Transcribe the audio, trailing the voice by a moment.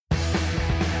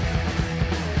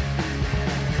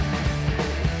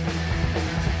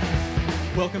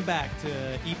Welcome back to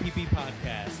EPB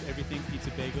Podcast, Everything Pizza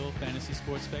Bagel Fantasy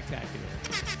Sports Spectacular.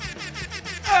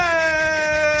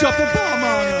 Hey! Drop the bomb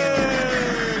on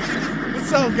us!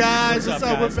 What's up, guys? What's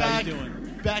up, We're guys? How back. you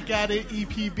doing? Back at it,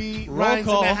 EPB. Roll Ryan's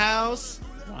call. in the house.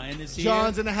 Ryan is here.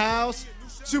 John's in the house.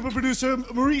 Super producer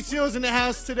Mauricio's in the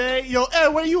house today. Yo, Ed,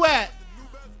 where you at?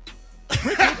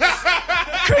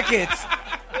 Crickets.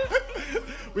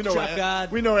 We know Trap where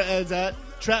God. We know where Ed's at.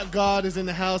 Trap God is in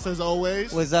the house as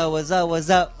always. What's up? What's up? What's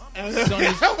up?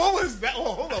 Sonny's- What was that?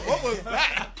 Oh, hold on. What was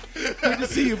that? Good to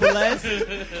see you,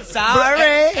 Velez.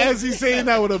 Sorry. As he's saying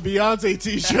that with a Beyonce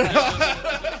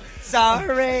t-shirt.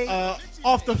 Sorry.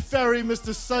 Off the ferry,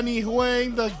 Mr. Sonny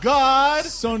Huang, the God.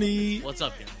 Sonny. What's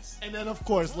up, guys? And then, of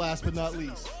course, last but not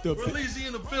least, Releasing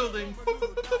in the building.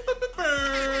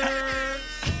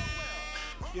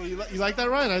 yeah, you like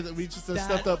that, Ryan? We just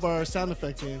stepped up our sound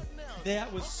effect game.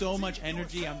 That was so much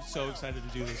energy. I'm so excited to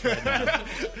do this right now.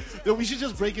 Yo, we should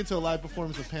just break into a live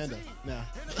performance of Panda. Nah.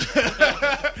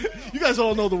 You guys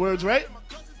all know the words, right?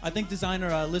 I think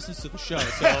Designer listens to the show,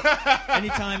 so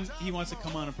anytime he wants to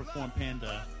come on and perform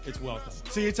Panda, it's welcome.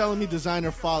 So you're telling me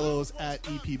Designer follows at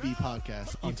EPB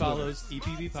Podcast on He Twitter. follows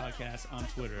EPB Podcast on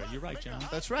Twitter. You're right, John.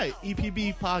 That's right,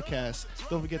 EPB Podcast.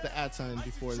 Don't forget the @ sign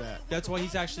before that. That's why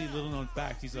he's actually a little known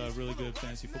fact. He's a really good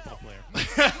fantasy football player.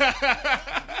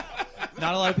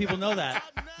 Not a lot of people know that.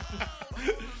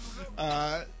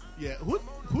 Yeah,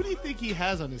 who do you think he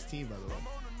has on his team, by the way?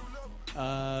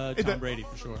 Tom Brady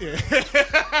for sure. Yeah.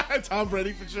 Tom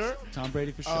Brady for sure. Tom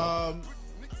Brady for sure.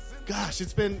 Gosh,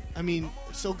 it's been,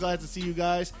 so glad to see you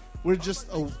guys. We're just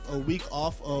a week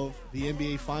off of the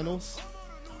NBA Finals.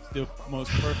 The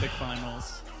most perfect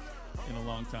finals in a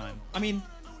long time. I mean,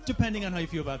 depending on how you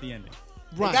feel about the ending.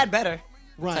 It got better.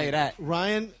 Ryan, tell you that.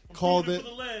 Ryan called it.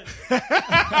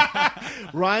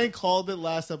 Ryan called it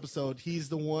last episode. He's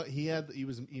the one. He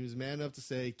was man enough to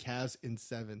say Cavs in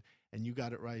 7, and you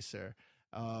got it right, sir.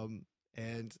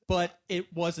 But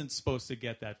it wasn't supposed to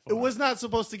get that far. It was not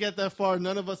supposed to get that far.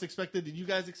 None of us expected. Did you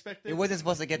guys expect it? It wasn't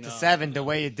supposed to get to 7 the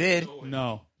way it did.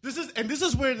 No. This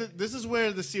is where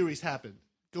the series happened.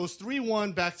 Goes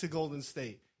 3-1 back to Golden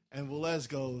State, and Velez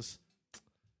goes,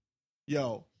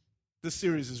 "Yo, this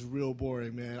series is real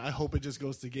boring, man. I hope it just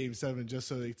goes to Game 7 just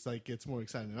so it's gets more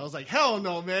exciting." And I was like, "Hell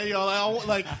no, man! Yo,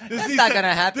 this needs not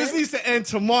gonna happen. This needs to end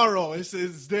tomorrow.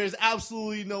 There's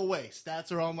absolutely no way.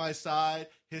 Stats are on my side.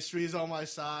 History is on my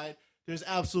side. There's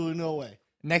absolutely no way."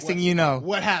 Next thing you know,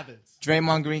 What happens?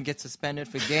 Draymond Green gets suspended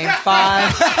for Game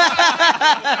 5.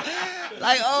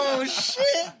 Oh,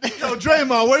 shit. Yo,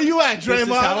 Draymond, where you at, This is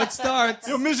Draymond? how it starts.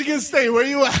 Yo, Michigan State, where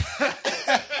you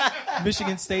at?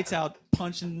 Michigan State's out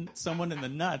punching someone in the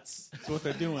nuts. That's what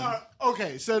they're doing.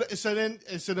 Okay, so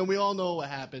then we all know what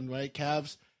happened, right?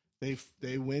 Cavs, they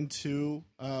win 2,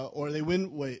 or they win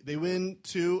 2. They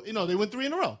win 3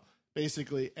 in a row,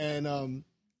 basically, and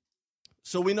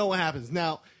so we know what happens.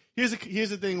 Now, here's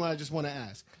the thing. What I just want to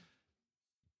ask,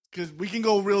 because we can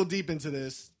go real deep into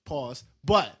this. Pause,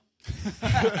 but.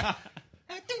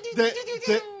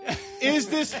 Is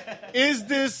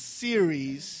this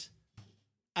series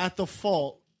at the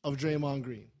fault of Draymond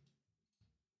Green?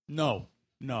 No.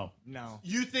 No.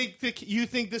 You think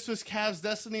this was Cavs'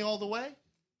 destiny all the way?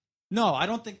 No, I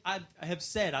don't think I have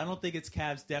said I don't think it's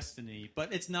Cavs' destiny,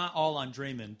 but it's not all on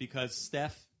Draymond because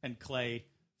Steph and Clay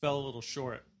fell a little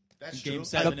short That's in Game true.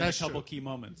 7 in a That's couple true. key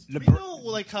moments. We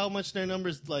know how much their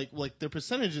numbers their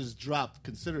percentages dropped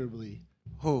considerably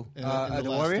Who? in the The last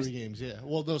Warriors? 3 games. Yeah,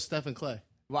 well, no, Steph and Clay.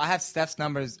 Well, I have Steph's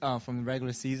numbers from the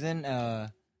regular season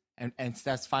and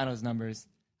Steph's finals numbers.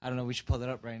 I don't know. We should pull it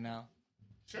up right now.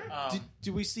 Sure.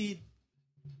 Do we see?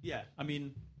 Yeah,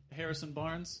 Harrison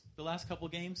Barnes the last couple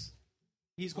games.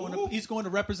 He's going to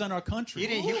represent our country. He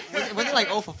didn't. Was he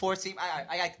 0 for 14?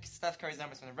 I got Steph Curry's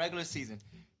numbers from the regular season: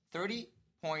 30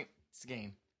 points a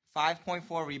game,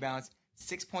 5.4 rebounds,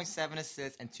 6.7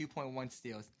 assists, and 2.1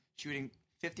 steals. Shooting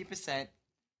 50%,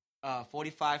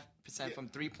 45% from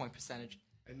 3-point percentage.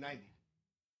 And 90.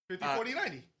 50, 40,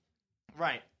 90.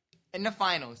 Right. In the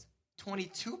finals,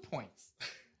 22 points,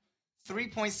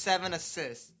 3.7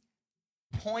 assists,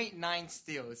 0.9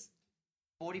 steals,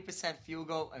 40% field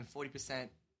goal, and 40%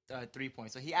 3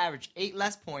 points. So he averaged 8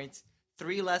 less points,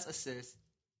 3 less assists,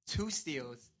 2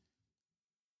 steals,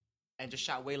 and just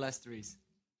shot way less threes.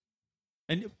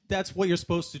 And that's what you're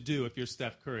supposed to do if you're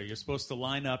Steph Curry. You're supposed to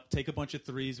line up, take a bunch of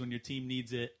threes when your team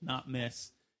needs it, not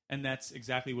miss. And that's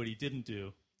exactly what he didn't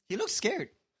do. He looked scared.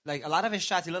 A lot of his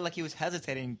shots, he looked like he was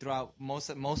hesitating throughout most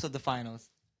of the finals.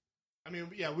 We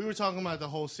were talking about the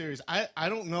whole series. I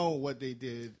don't know what they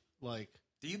did. Do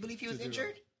you believe he was do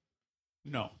injured?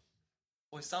 No.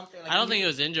 Or something? I don't think he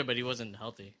was injured, but he wasn't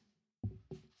healthy.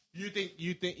 You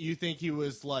think he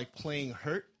was like playing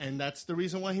hurt, and that's the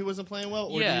reason why he wasn't playing well,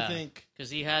 or do you think because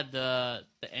he had the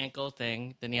ankle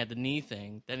thing, then he had the knee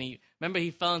thing, then he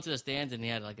fell into the stands and he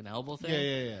had like an elbow thing.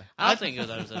 Yeah. I don't think it was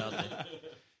 100% healthy.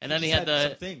 And then he had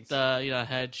some things. the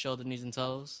head, shoulder, knees, and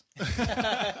toes.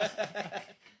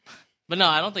 But no,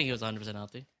 I don't think he was 100%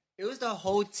 healthy. It was the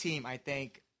whole team. I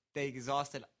think they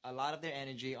exhausted a lot of their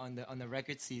energy on the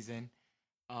record season.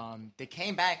 They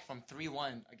came back from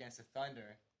 3-1 against the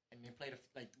Thunder, and they played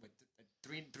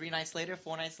three nights later,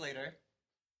 4 nights later.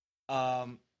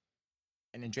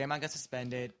 And then Draymond got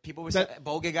suspended. People were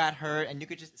Bogut got hurt, and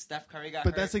Steph Curry got hurt.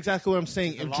 But that's exactly what I'm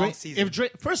saying. It's a long season.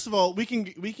 First of all, we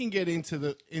can get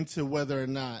into whether or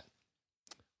not.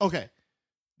 Okay,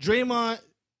 Draymond,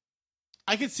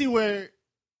 I can see where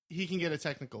he can get a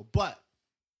technical, but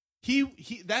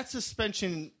he that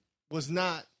suspension was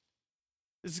not.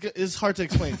 It's hard to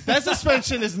explain. That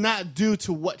suspension is not due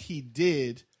to what he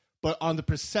did, but on the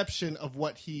perception of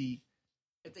what he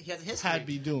has a history. had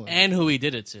been doing And who he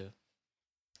did it to.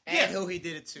 And who he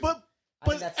did it to. But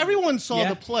everyone saw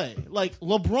the play. Like,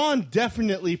 LeBron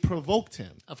definitely provoked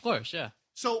him. Of course, yeah.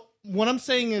 So what I'm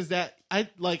saying is that I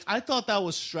thought that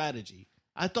was strategy.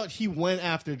 I thought he went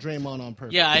after Draymond on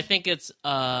purpose. Yeah, I think it's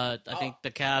I think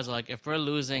the Cavs are like, if we're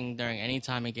losing during any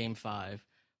time in Game 5,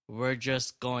 we're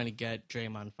just going to get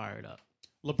Draymond fired up.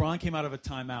 LeBron came out of a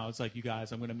timeout. It's like, you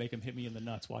guys, I'm going to make him hit me in the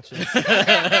nuts. Watch this.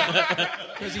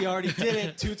 Because he already did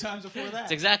it 2 times before that.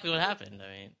 That's exactly what happened. I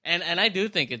mean, and I do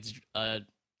think it's I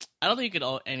don't think you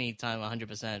could any time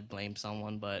 100% blame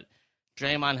someone, but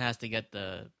Draymond has to get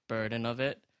the burden of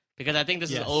it because I think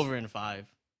this is over in 5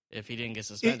 if he didn't get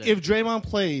suspended. If Draymond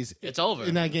plays, it's over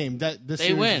in that game. That the they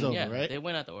series win. is over, Yeah, right? they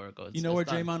win at the Oracle. You know where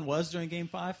Draymond was during Game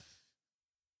 5?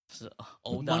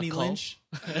 Money Lynch.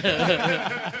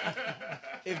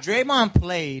 If Draymond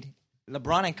played,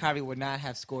 LeBron and Kyrie would not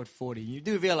have scored 40. You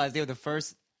do realize they were the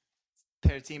first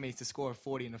pair of teammates to score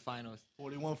 40 in the finals.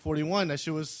 41-41. That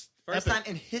shit was First epic.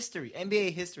 time in history,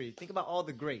 NBA history. Think about all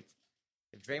the greats.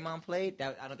 If Draymond played,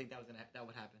 I don't think that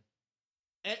would happen.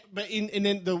 But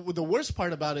then the worst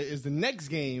part about it is the next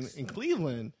game in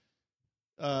Cleveland,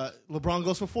 LeBron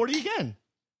goes for 40 again.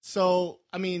 So,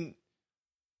 I mean,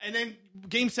 and then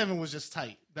Game 7 was just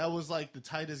tight. That was like the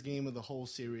tightest game of the whole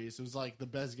series. It was like the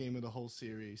best game of the whole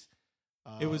series.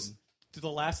 It was to the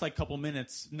last couple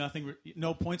minutes.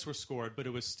 No points were scored, but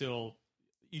it was still,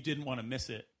 you didn't want to miss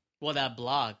it. Well, that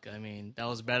block, I mean, that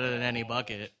was better than any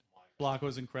bucket. Block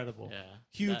was incredible. Yeah,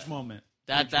 huge moment.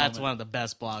 That's one of the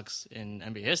best blocks in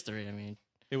NBA history. I mean,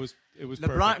 it was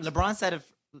LeBron. perfect. LeBron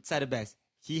said it best.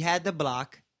 He had the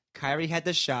block, Kyrie had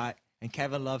the shot, and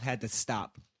Kevin Love had the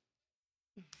stop.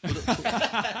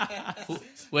 Stop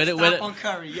on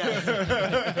Curry, yes.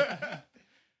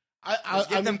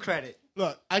 Give them credit.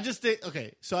 Look, I just think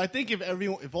so I think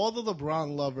if all the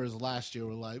LeBron lovers last year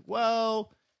were like,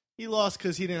 well, he lost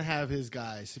because he didn't have his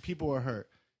guys, people were hurt,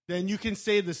 then you can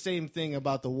say the same thing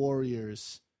about the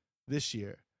Warriors this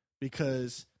year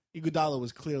because Iguodala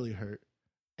was clearly hurt,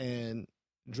 and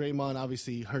Draymond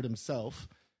obviously hurt himself,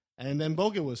 and then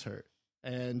Bogut was hurt.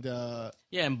 And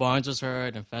and Barnes was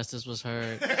hurt, and Festus was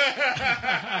hurt.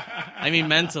 I mean,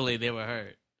 mentally they were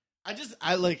hurt. I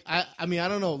mean, I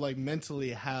don't know, like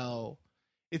mentally how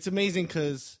it's amazing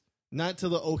because not to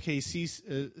the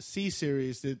OKC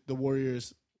series did the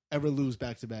Warriors ever lose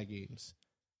back-to-back games,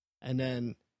 and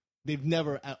then they've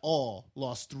never at all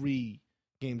lost 3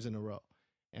 games in a row.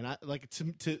 And I like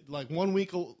to 1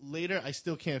 week later, I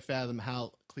still can't fathom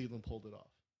how Cleveland pulled it off.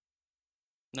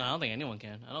 No, I don't think anyone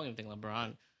can. I don't even think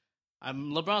LeBron.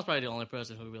 LeBron's probably the only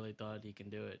person who really thought he can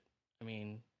do it. I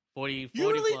mean, 40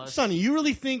 plus. Sonny, you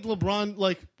really think LeBron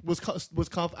was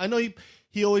confident? I know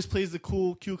he always plays the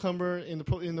cool cucumber in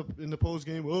the post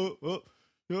game.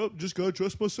 Yep, just gotta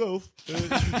trust myself.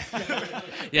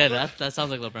 Yeah, that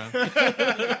sounds like LeBron.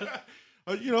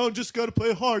 Just gotta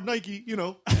play hard, Nike.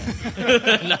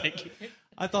 Nike.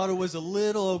 I thought it was a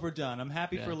little overdone. I'm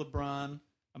happy for LeBron.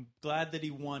 I'm glad that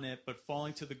he won it, but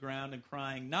falling to the ground and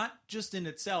crying, not just in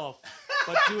itself,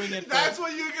 but doing it for That's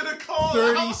what you're gonna call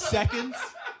 30 seconds.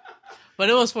 But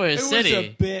it was for his city. It was a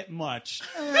bit much.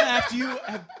 After you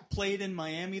have played in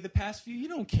Miami the past few, you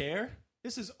don't care.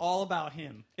 This is all about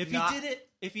him. If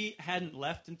he hadn't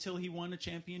left until he won a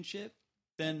championship,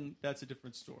 then that's a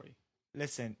different story.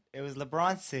 Listen, it was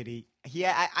LeBron's city.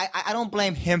 I don't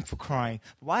blame him for crying.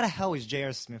 But why the hell was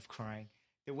J.R. Smith crying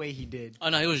the way he did? Oh,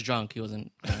 no, he was drunk. He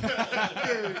wasn't.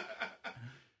 I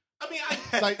mean,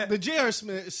 the J.R.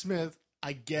 Smith,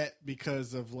 I get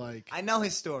because of I know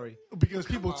his story. Because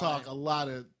people talk a lot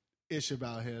of ish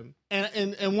about him.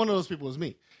 And one of those people is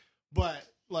me. But,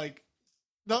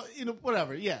 No,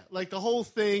 whatever. Yeah, like the whole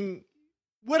thing,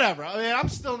 whatever. I mean, I'm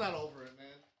still not over it,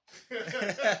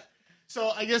 man. So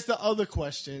I guess the other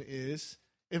question is,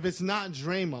 if it's not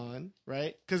Draymond,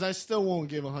 right? Because I still won't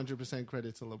give 100%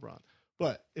 credit to LeBron.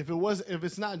 But if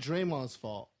it's not Draymond's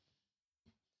fault,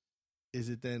 is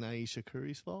it then Ayesha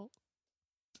Curry's fault?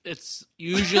 It's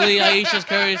usually Ayesha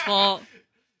Curry's fault.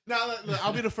 Now, look,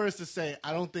 I'll be the first to say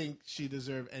I don't think she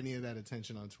deserved any of that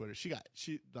attention on Twitter.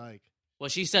 Well,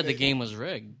 she said the game was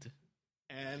rigged,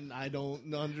 and I don't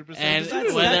 100%. And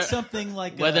That's something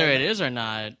like whether it is or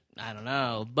not, I don't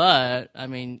know. But I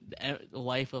mean, the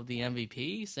wife of the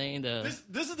MVP saying this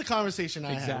is the conversation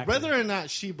I had. Whether or not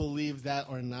she believed that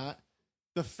or not,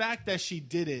 the fact that she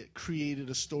did it created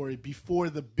a story before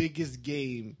the biggest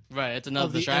game. Right, it's another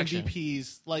of distraction. The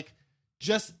MVPs, like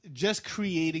just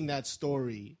creating that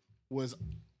story was,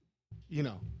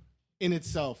 in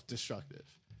itself destructive.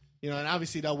 And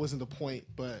obviously that wasn't the point,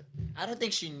 but I don't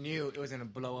think she knew it was going to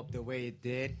blow up the way it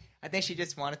did. I think she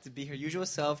just wanted to be her usual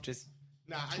self, just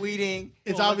tweeting.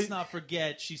 Let's not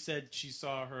forget, she said she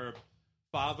saw her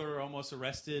father almost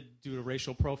arrested due to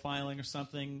racial profiling or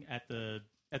something at the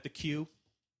Q.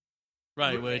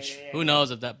 Right, which who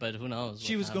knows if that, but who knows?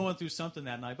 She was going through something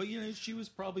that night, but she was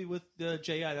probably with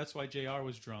J.I. That's why JR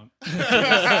was drunk.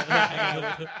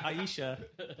 Ayesha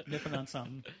nipping on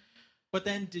something. But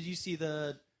then, did you see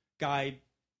the guy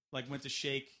went to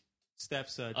shake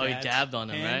Steph's dad's he dabbed on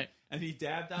him, hand, right? And he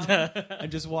dabbed on him and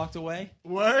just walked away.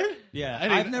 Word? Yeah,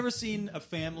 I've never seen a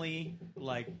family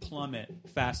plummet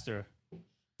faster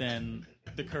than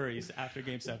the Currys after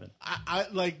Game 7. I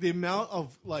like the amount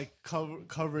of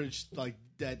coverage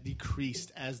that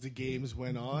decreased as the games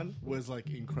went on was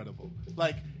incredible.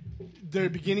 The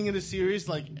beginning of the series,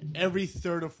 every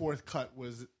third or fourth cut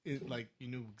was you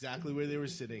knew exactly where they were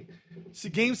sitting. So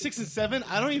Game 6 and 7,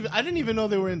 I didn't even know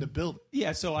they were in the building.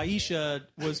 Yeah, so Ayesha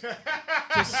was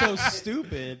just so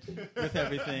stupid with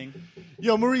everything.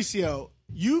 Yo, Mauricio,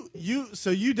 you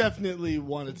definitely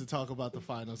wanted to talk about the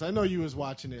finals. I know you was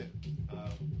watching it.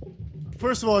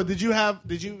 First of all,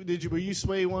 were you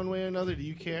swayed one way or another? Do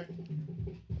you care?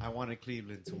 I wanted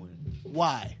Cleveland to win.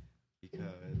 Why?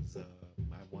 Because I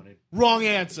wanted. Wrong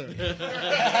answer.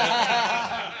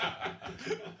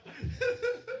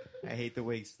 I hate the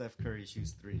way Steph Curry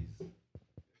shoots threes.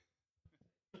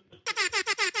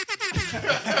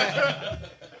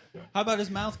 How about his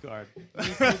mouth guard? He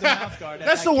threw the mouth guard at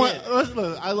That's that the one. kid.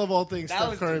 Look, I love all things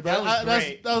Steph Curry, but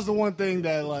that was the one thing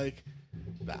that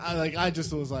I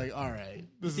just was like, all right,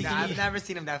 this is. I've never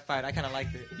seen him that fight. I kind of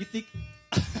liked it. You think?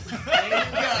 There you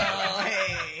go.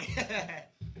 Hey.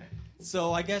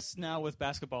 So I guess now with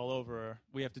basketball over,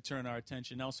 we have to turn our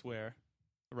attention elsewhere,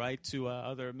 right? To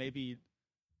other maybe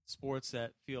sports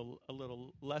that feel a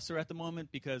little lesser at the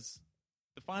moment because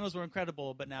the finals were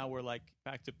incredible, but now we're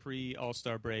back to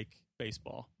pre-All-Star break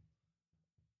baseball.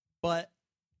 But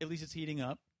at least it's heating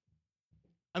up.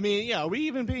 I mean, yeah. Are we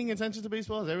even paying attention to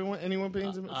baseball? Is anyone paying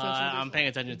attention to baseball? I'm paying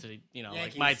attention to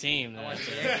my team.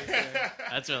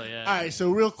 That's really it. All right.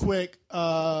 So real quick,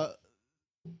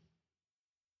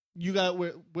 you got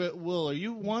Will? Are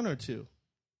you 1 or 2?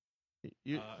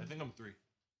 I think I'm 3.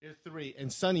 You're 3,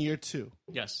 and Sonny, you're 2.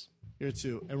 Yes, you're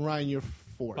 2, and Ryan, you're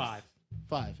 4.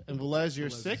 5, and Velez, you're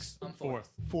 6. I'm 4th.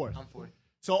 4th. I'm 4th.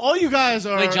 So all you guys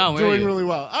are John, doing really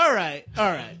well. All right.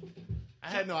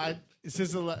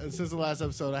 Since the last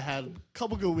episode, I had a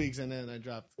couple good weeks, and then I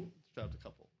dropped a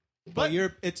couple. But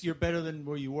you're better than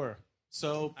where you were.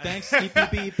 So thanks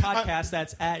EPB Podcast.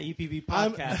 That's at EPB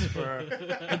Podcast for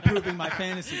improving my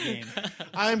fantasy game.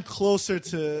 I'm closer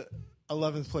to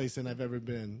 11th place than I've ever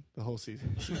been the whole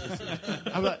season. It's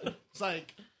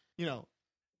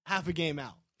half a game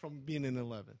out from being in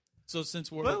 11. So since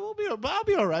I'll be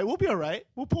all right. We'll be all right.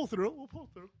 We'll pull through.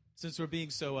 Since we're being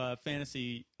so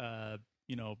fantasy,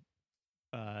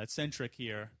 centric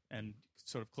here, and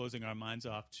sort of closing our minds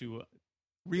off to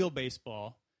real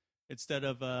baseball, instead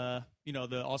of the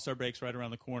All-Star break's right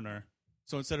around the corner.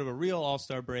 So instead of a real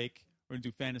All-Star break, we're gonna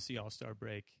do fantasy All-Star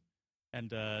break, and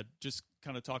just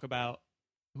kind of talk about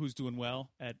who's doing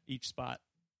well at each spot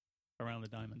around the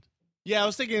diamond. Yeah, I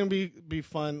was thinking it'd be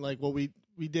fun, like what we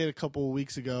did a couple of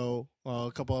weeks ago,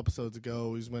 a couple episodes ago.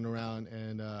 We just went around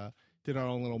and did our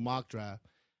own little mock draft.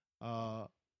 And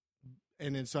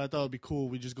then so I thought it'd be cool.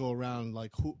 We just go around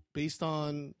who based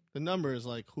on the numbers,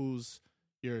 who's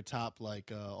your top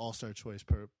all-star choice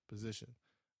per position.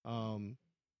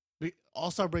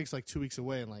 All-star break's 2 weeks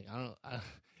away, and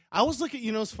I was looking.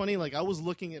 It's funny. I was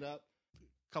looking it up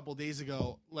a couple days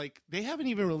ago. They haven't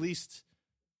even released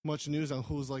much news on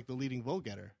who's the leading vote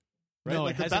getter. Right? No,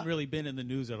 it hasn't really been in the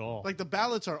news at all. The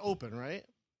ballots are open, right?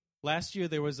 Last year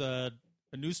there was a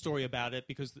a news story about it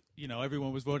because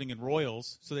everyone was voting in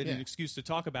Royals, so they had an excuse to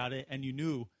talk about it, and you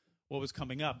knew what was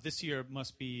coming up. This year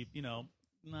must be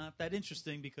not that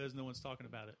interesting because no one's talking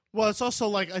about it. Well, it's also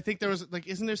like I think there was like,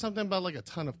 isn't there something about like a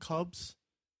ton of Cubs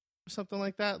or something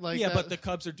like that? Like but the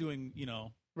Cubs are doing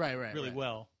really right.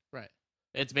 well. Right.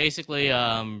 It's basically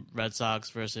Red Sox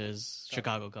versus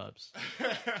Chicago Cubs.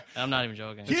 I'm not even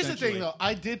joking. Here's the thing, though.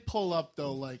 I did pull up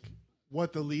though, like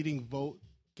what the leading vote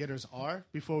getters are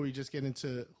before we just get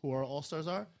into who our all-stars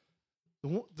are.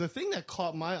 The thing that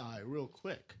caught my eye real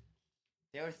quick.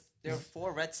 There were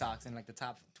 4 Red Sox in like the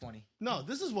top 20. No,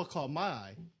 this is what caught my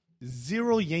eye.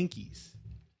 0 Yankees.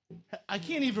 I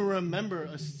can't even remember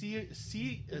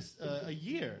a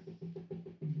year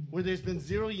where there's been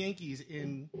 0 Yankees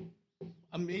in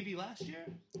maybe last year.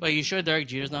 Wait, you sure Derek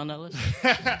Jeter's not on that list?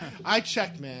 I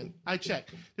checked, man.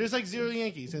 There's like 0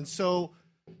 Yankees, and so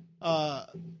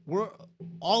we're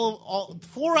all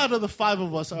 4 out of the 5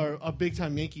 of us are big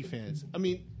time Yankee fans. I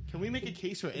mean, can we make a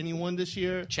case for anyone this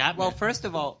year? Chapman. Well, first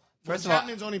of all,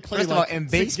 Chapman's only played in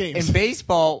 6 games. In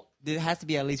baseball, there has to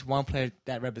be at least one player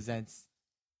that represents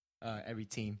every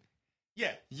team.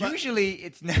 Yeah. Usually,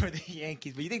 it's never the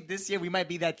Yankees. But you think this year we might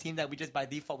be that team that we just by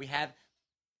default we have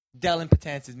Dellin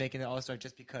Potenz is making the All-Star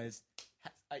just because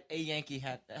a Yankee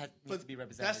needs to be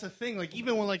represented. That's the thing. Like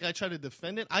even when I try to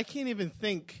defend it, I can't even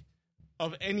think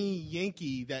of any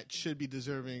Yankee that should be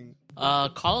deserving.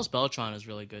 Carlos Beltran is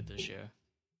really good this year.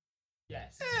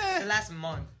 Yes. The last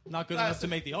month. Not good enough to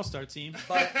make the All-Star team.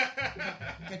 But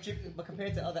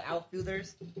compared to other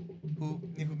outfielders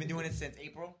who've been doing it since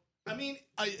April. I mean,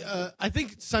 I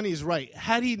think Sonny's right.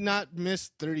 Had he not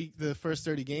missed the first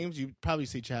 30 games, you'd probably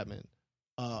see Chapman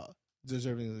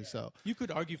deservingly so. You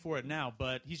could argue for it now,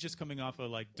 but he's just coming off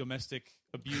of like domestic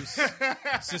abuse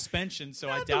suspension, so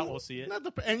I doubt we'll see it.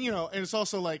 And it's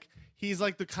also like he's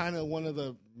like the kind of one of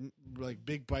the like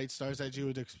big bright stars that you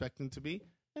would expect him to be.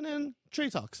 And then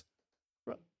trade talks.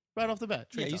 Right off the bat.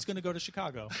 He's going to go to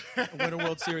Chicago and win a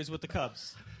World Series with the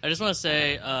Cubs. I just want to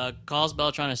say Carlos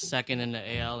Beltran is second in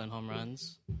the AL in home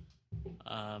runs.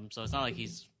 So it's not like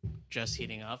he's just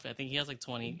heating up. I think he has like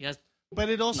 20. But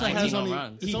it also 19 has home only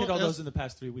runs. He hit all those in the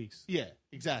past 3 weeks. Yeah,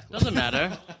 exactly. Doesn't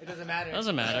matter. It doesn't matter.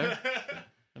 Doesn't matter.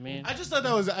 I mean, I just thought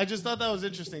that was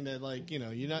interesting that like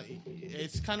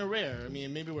it's kind of rare. I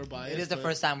mean, maybe we're biased. It is the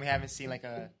first time we haven't seen like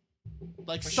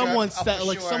someone sure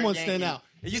stand Yankee. out.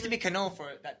 It used to be Cano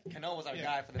Cano was our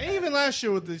guy for the. And even last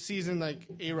year with the season like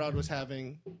A-Rod was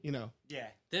having, Yeah.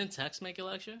 didn't Tex make it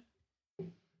last year?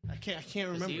 I can't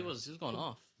remember. He was going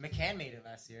off. McCann made it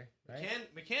last year, right?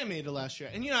 McCann made it last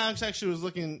year, and I actually was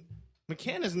looking.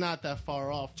 McCann is not that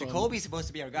far off. Jacoby's supposed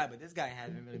to be our guy, but this guy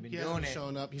hasn't really been doing it.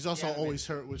 Showing up. He's also always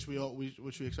hurt, which we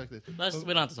expected. We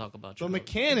don't have to talk about But Jacoby.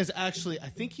 McCann is actually, I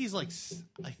think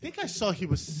I saw he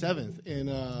was 7th in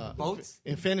votes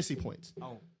in fantasy points.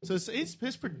 Oh, So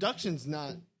his production's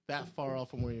not that far off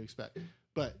from where you expect.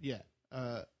 But yeah,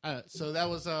 so that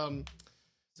was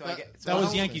That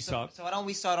was Yankees talk. So why don't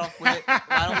we start off with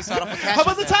How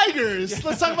about the Tigers?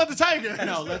 Let's talk about the Tigers.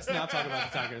 No, let's not talk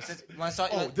about the Tigers.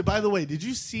 By the way, did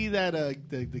you see that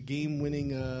the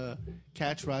game-winning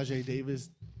catch Rajai Davis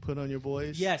put on your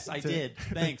boys? Yes, I did.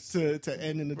 Thanks to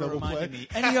end in the for double play. reminding me.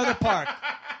 Any other park?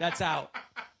 That's out.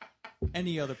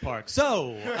 Any other park.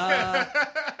 So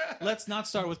let's not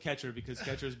start with catcher because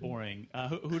catcher is boring.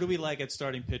 Who do we like at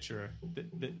starting pitcher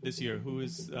this year? Who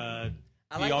is the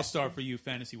all-star for you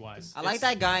fantasy-wise? I like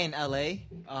that guy in L.A.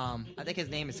 I think his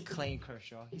name is Clayton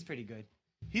Kershaw. He's pretty good.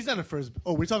 He's not a first.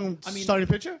 Oh, we're talking starting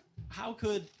pitcher? How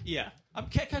could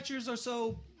catchers are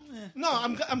so. No,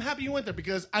 I'm happy you went there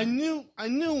because I knew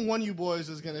one of you boys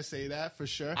was gonna say that for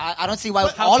sure. I don't see why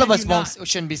But how all of can us you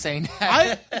shouldn't be saying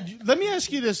that. Let me ask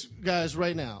you this, guys,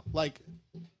 right now. Like,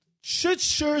 should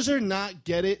Scherzer not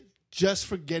get it just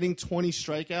for getting 20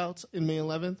 strikeouts in May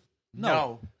 11th?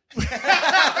 No.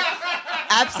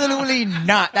 Absolutely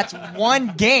not. That's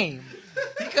one game.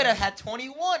 He could have had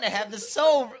 21 and have the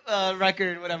sole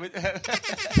record, whatever.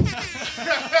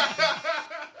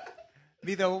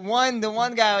 Be the one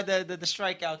guy with the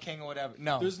strikeout king or whatever.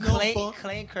 No, There's no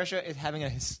Clayton Kershaw is having a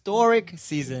historic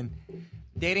season,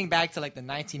 dating back to like the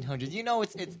 1900s.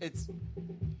 It's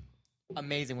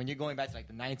amazing when you're going back to like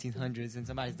the 1900s and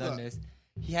somebody's done this.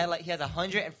 He has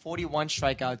 141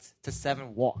 strikeouts to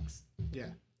 7 walks. Yeah.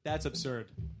 That's absurd.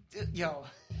 Yo.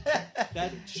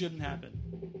 That shouldn't happen.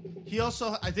 He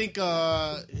also, I think,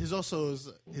 his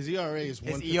ERA is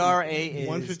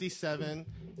 157.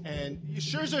 And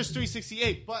Scherzer is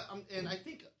 368, but and I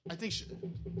think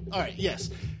all right,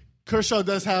 yes, Kershaw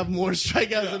does have more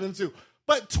strikeouts than him too.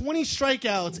 But 20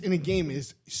 strikeouts in a game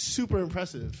is super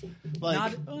impressive.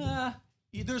 Like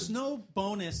There's no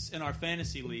bonus in our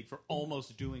fantasy league for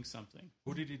almost doing something.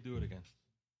 Who did he do it against?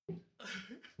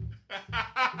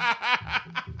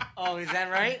 Oh, is that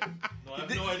right? No, I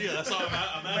have no idea. That's all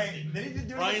I'm asking. Did he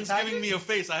do it Ryan's against giving me a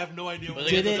face. I have no idea. Was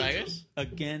What it Did against the it Tigers?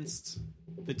 against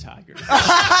the Tigers.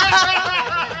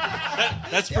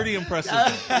 That's pretty impressive.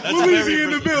 That's very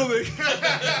impressive. building?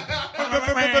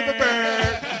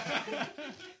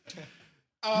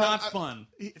 Not fun.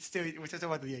 It's still, we're still talking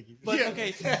about the Yankees. But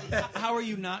okay, how are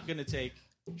you not going to take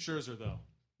Scherzer though?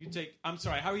 I'm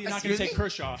sorry. How are you not going to Excuse take me?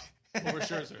 Kershaw over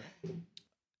Scherzer?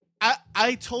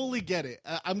 I totally get it.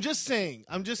 I'm just saying.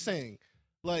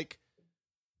 Like,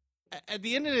 at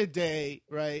the end of the day,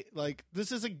 right? Like,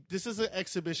 this is an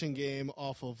exhibition game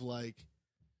off of like.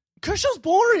 Kershaw's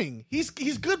boring. He's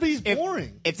good, but he's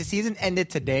boring. If the season ended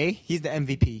today, he's the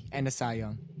MVP and the Cy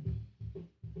Young.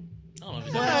 I don't know if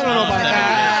he's I don't know about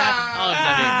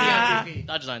that. MVP.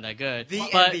 Dodgers aren't that good. The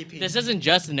But MVP. this isn't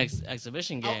just an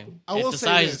exhibition game. I will it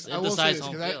say decides, this. I it will say decides this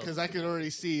home field. because I could already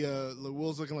see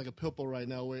Will's looking like a pitbull right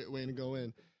now, waiting to go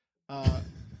in.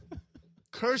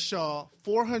 Kershaw,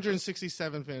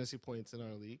 467 fantasy points in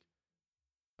our league.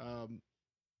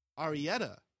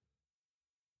 Arrieta,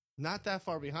 not that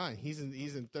far behind. He's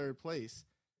in third place.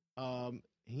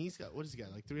 He's got, what has he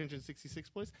got? Like 366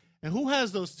 points. And who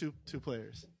has those two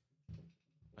players?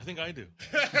 I think I do.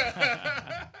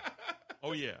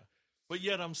 Oh yeah, but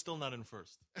yet I'm still not in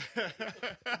first.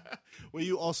 Well,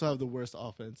 you also have the worst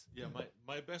offense. Yeah,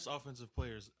 my best offensive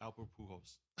player is Albert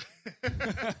Pujols.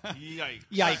 Yikes!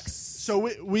 Yikes. So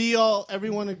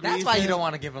everyone agrees. That's why you then? don't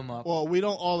want to give him up. Well, we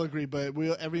don't all agree, but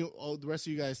the rest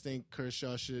of you guys think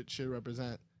Kershaw should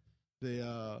represent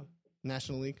the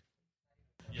National League.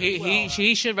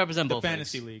 He should represent The both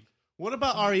fantasy leagues. league. What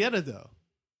about Arrieta though?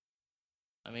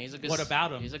 I mean, he's a good. What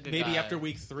about him? He's a good Maybe guy. after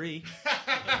week 3.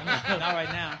 Not right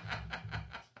now.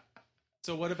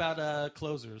 So what about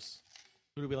closers?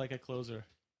 Who do we like at closer?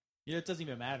 Yeah, it doesn't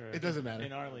even matter. It doesn't matter.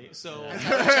 in our league. So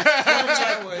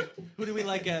Chatwood, who do we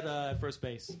like at first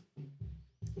base?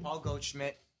 Paul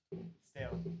Goldschmidt,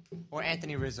 still, or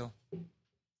Anthony Rizzo.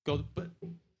 But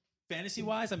fantasy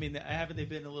wise, I mean, haven't they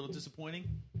been a little disappointing?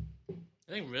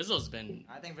 I think Rizzo's been.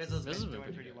 I think Rizzo's Rizzo's been been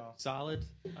doing pretty pretty well. Solid.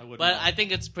 I would. But I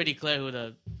think it's pretty clear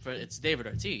who it's David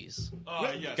Ortiz. Oh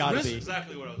yes, Gotta that's be.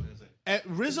 exactly what I was going to say. At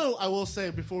Rizzo, I will say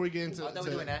before we get into I thought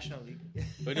we were doing National League.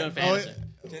 We're doing fantasy.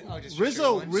 Just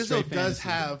Rizzo straight does fantasy.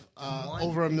 have One.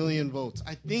 over 1 million votes.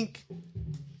 I think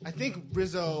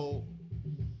Rizzo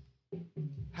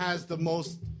has the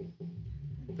most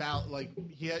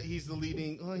he's the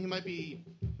leading. Well, he might be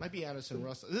Anderson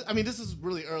Russell. I mean, this is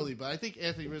really early, but I think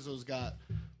Anthony Rizzo's got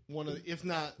one of, if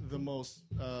not the most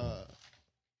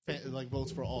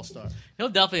votes for All-Star. He'll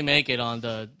definitely make it on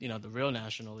the real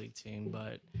National League team,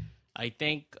 but I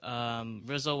think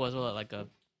Rizzo was like a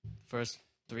first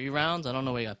 3 rounds. I don't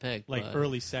know where he got picked. like but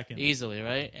early second. easily,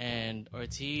 right? And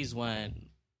Ortiz went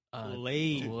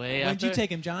Late. way When'd after. you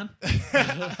take him, John?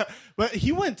 But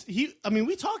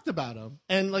we talked about him,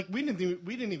 and like we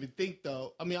didn't even think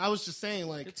though. I mean, I was just saying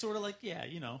like, It's sort of like,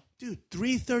 dude,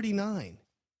 339,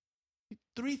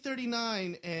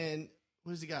 and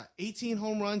what has he got? 18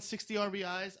 home runs, 60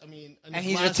 RBIs. I mean, in And his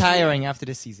he's last retiring after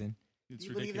this season. it's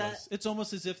You believe ridiculous. It's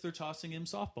almost as if they're tossing him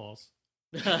softballs.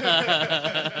 Do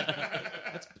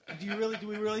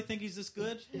we really think he's this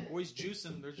good? Or he's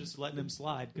juicing, they're just letting him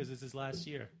slide because it's his last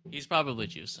year. He's probably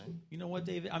juicing. You know what,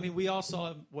 David? I mean, we all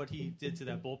saw what he did to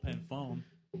that bullpen phone.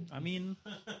 I mean,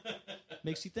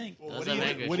 makes you think. Well, Does that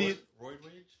make it what do you Roid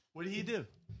wage? what did he do?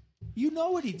 You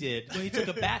know what he did when he took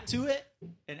a bat to it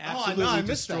and Oh, I absolutely know, I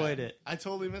missed destroyed that. it. I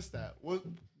totally missed that. What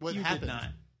You happened? did not.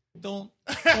 Don't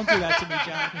do that to me,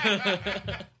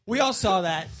 John. We all saw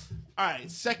that. All right,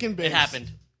 second base. It happened.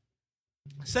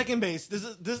 Second base. This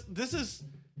is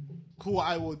who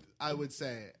I would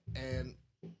say, and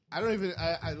I don't even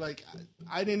I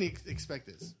didn't expect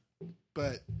this,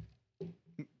 but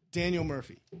Daniel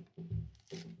Murphy.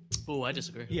 Ooh, I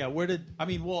disagree. Yeah,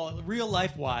 real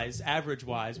life wise, average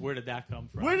wise, where did that come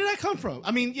from? Where did that come from?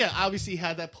 I mean, yeah, obviously he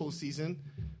had that postseason.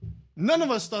 None of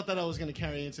us thought that I was going to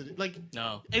carry into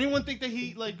No. Anyone think that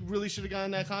he really should have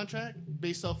gotten that contract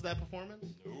based off that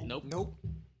performance? Nope.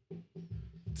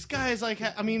 This guy is I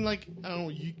don't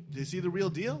know. Is he the real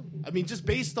deal? I mean, just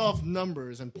based off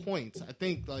numbers and points, I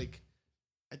think you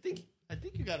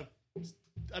got to.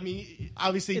 I mean,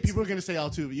 obviously, people are going to say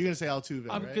Altuve. You're going to say Altuve.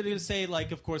 I'm right? going to say,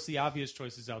 of course, the obvious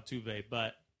choice is Altuve,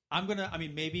 but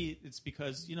maybe it's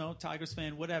because, Tigers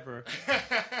fan, whatever.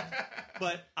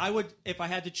 But if I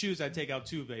had to choose, I'd take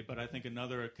Altuve, but I think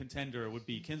another contender would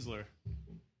be Kinsler.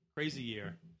 Crazy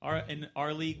year. In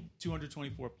our league,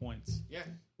 224 points. Yeah.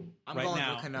 I'm Right going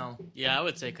now. with Cano. Yeah, I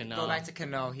would say Cano. Go back to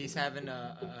Cano. He's having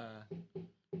how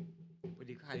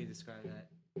do you describe that?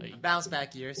 A- A bounce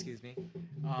back year, excuse me.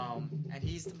 And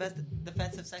he's the best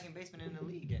defensive second baseman in the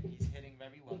league, and he's hitting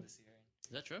very well this year.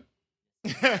 Is that true?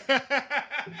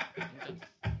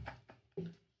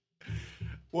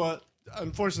 Well,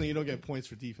 unfortunately, you don't get points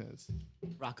for defense.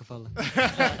 Rockefeller.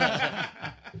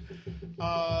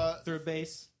 Third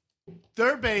base.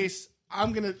 Third base,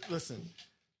 I'm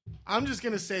just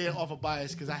gonna say it off of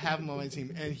bias because I have him on my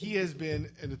team, and he has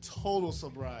been a total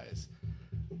surprise.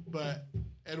 But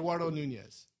Eduardo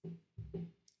Nunez,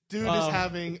 dude is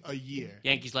having a year.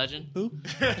 Yankees legend. Who?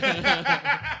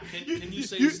 Can you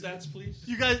say his stats, please?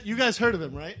 You guys heard of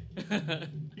him, right?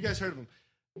 You guys heard of him.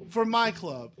 For my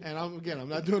club, and I'm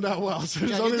not doing that well. So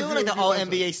there's You're only a doing few like the people All that's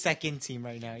NBA second team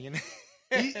right now. You know.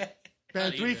 He, man, Not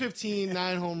even. 315,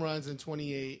 9 home runs, and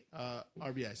 28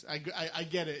 RBIs. I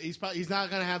get it. He's not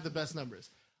going to have the best numbers.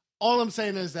 All I'm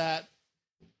saying is that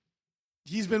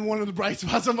he's been one of the bright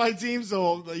spots on my team,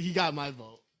 so he got my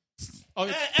vote. Oh,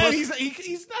 And he's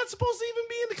not supposed to even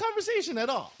be in the conversation at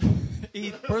all.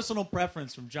 personal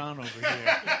preference from John over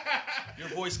here. Your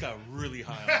voice got really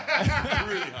high on that.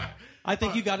 Really high. I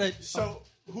think you got to. So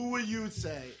who would you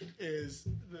say is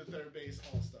the third base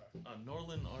all-star?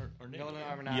 Norland or Nick? Nolan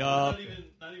Arenado. Yup.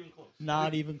 Not even close.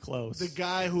 Not even close. The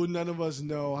guy who none of us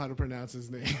know how to pronounce his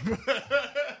name.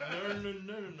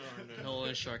 No.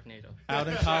 Nolan Sharknado. Out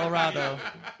in Colorado,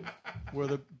 where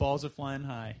the balls are flying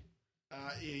high. Yeah,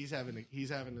 he's having a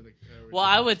Well,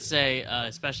 I would say,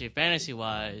 especially fantasy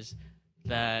wise,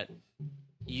 that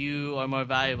you are more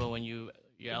valuable when you're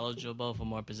eligible for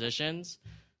more positions.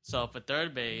 So for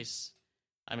third base,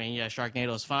 I mean, yeah,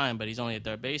 Sharknado's fine, but he's only a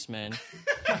third baseman.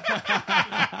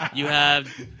 you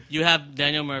have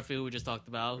Daniel Murphy, who we just talked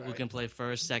about, who Right. can play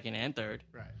first, second, and third.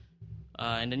 right.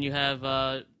 And then you have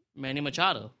Manny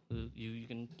Machado, who you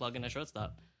can plug in at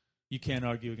shortstop. You can't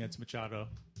argue against Machado.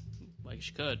 Like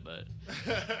you could, but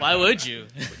why would you?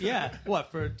 Yeah.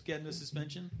 What, for getting the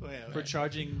suspension? Yeah, For right.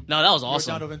 charging No, that was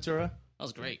awesome. Rodado Ventura? That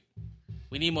was great.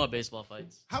 We need more baseball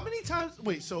fights. How many times?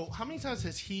 Wait, so how many times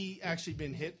has he actually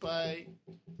been hit by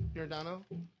Giordano?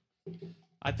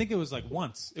 I think it was like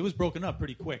once. It was broken up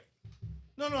pretty quick.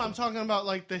 No, I'm talking about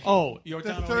like the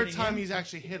Giordano the third hitting time him? he's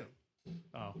actually hit him.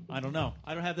 Oh, I don't know.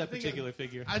 I don't have that think particular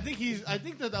figure. I think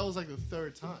that was like the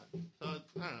third time. So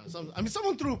I don't know.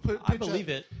 Someone threw a pitch I believe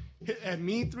it. at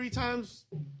me 3 times.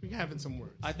 We're having some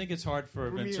words. I think it's hard for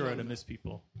me, Ventura I to don't miss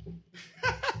people.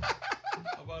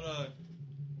 How about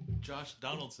Josh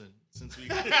Donaldson? Since we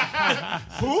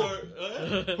Who?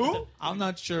 Who? Who? I'm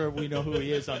not sure we know who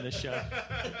he is on this show.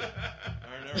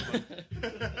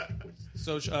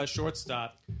 So,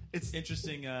 shortstop. It's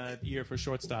Interesting year for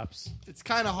shortstops. it's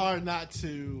kind of hard not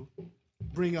to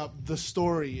bring up the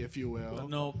story, if you will.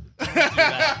 No, don't do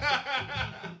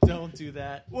that. Don't do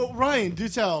that. Well, Ryan, do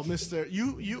tell, Mister.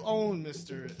 You own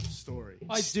Mister Story.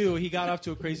 I do. He got off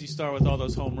to a crazy start with all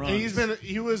those home runs. And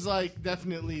he was like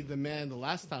definitely the man the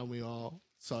last time we all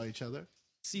saw each other.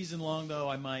 Season long, though,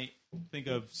 I might think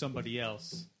of somebody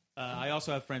else. I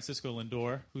also have Francisco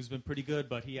Lindor, who's been pretty good,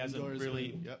 but he hasn't Lindor's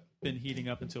really yep. been heating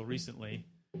up until recently.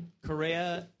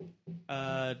 Correa,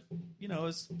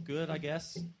 is good, I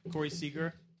guess. Corey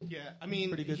Seager. Yeah, I mean,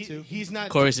 Pretty good, too. He's not.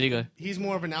 Corey Seager. He's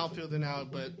more of an outfielder now,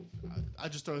 but I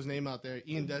just throw his name out there.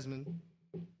 Ian Desmond.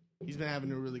 He's been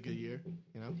having a really good year.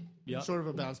 Yep. Sort of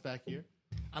a bounce back year.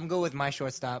 I'm good with my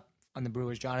shortstop on the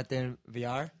Brewers, Jonathan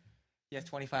Villar. He has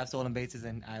 25 stolen bases,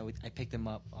 and I picked him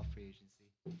up off free agency.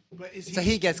 But is he? So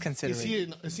he gets considered.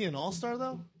 Is he an all-star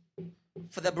though?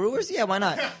 For the Brewers? Yeah, why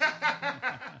not?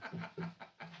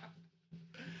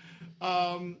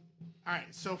 All right.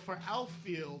 So for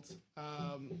outfield,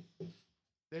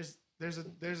 there's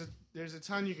a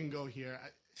ton you can go here.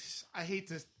 I hate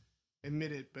to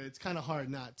admit it, but it's kind of hard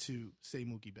not to say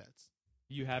Mookie Betts.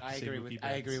 You have to I say agree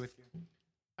Mookie with Betts. you.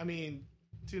 I mean,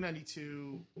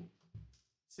 292,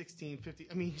 16, 50.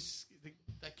 I mean,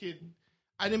 that kid.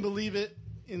 I didn't believe it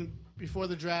before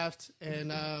the draft,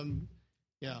 and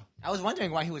yeah, I was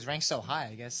wondering why he was ranked so high.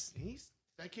 I guess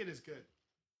that kid is good.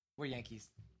 we're Yankees.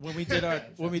 When we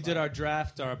did our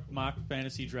draft, our mock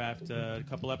fantasy draft a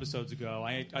couple episodes ago,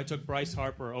 I took Bryce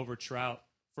Harper over Trout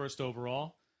first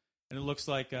overall, and it looks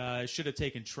like I should have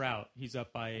taken Trout. He's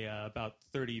up by about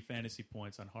 30 fantasy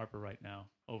points on Harper right now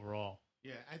overall.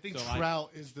 Yeah, I think So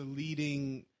Trout is the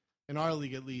leading in our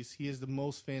league. At least he has the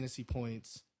most fantasy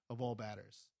points of all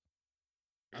batters.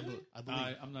 I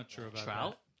believe. I'm not sure about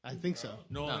Trout? I think so.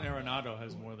 that. Nolan Arenado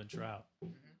has more than Trout.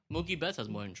 Mookie Betts has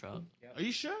more than Trout. Are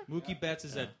you sure? Mookie Betts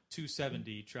is at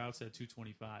 270. Trout's at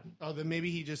 225. Oh, then maybe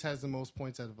he just has the most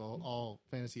points out of all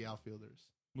fantasy outfielders.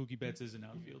 Mookie Betts is an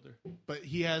outfielder. But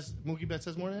Mookie Betts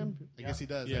has more than him? I guess he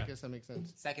does. Yeah. I guess that makes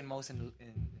sense. Second most in the league.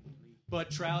 But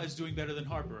Trout is doing better than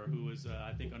Harper, who was,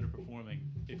 I think, underperforming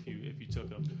if you took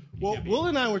him. Well, Will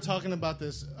and I were talking about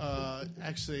this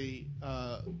actually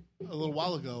a little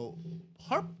while ago.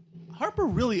 Harper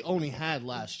really only had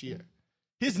last year.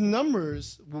 His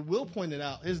numbers, Will pointed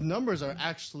out, his numbers are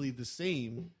actually the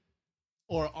same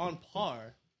or on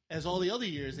par as all the other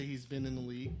years that he's been in the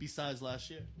league besides last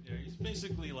year. Yeah, he's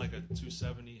basically like a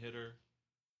 270 hitter.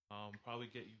 Probably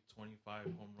get you 25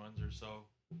 home runs or so,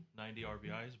 90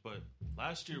 RBIs. But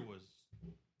last year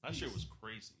was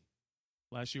crazy.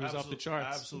 Last year was off the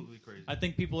charts. Absolutely crazy. I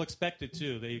think people expect it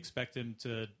too. They expect him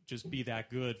to just be that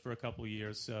good for a couple of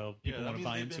years, so people want to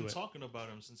buy into they've been it. talking about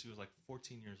him since he was like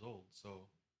 14 years old. So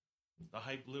the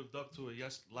hype lived up to it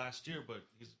last year, but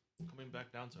he's coming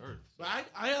back down to earth. But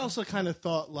I also kind of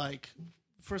thought, like,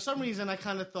 for some reason, I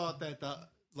kind of thought that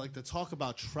the talk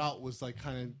about Trout was like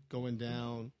kind of going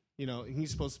down. You know,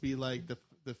 he's supposed to be like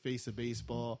the face of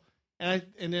baseball, and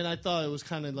then I thought it was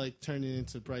kind of like turning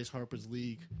into Bryce Harper's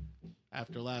league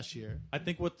after last year. I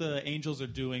think what the Angels are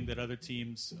doing that other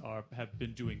teams have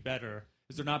been doing better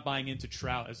is they're not buying into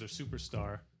Trout as their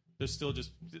superstar. They're still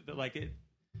just like it.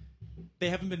 They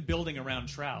haven't been building around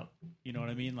Trout. You know what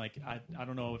I mean? Like I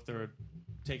don't know if they're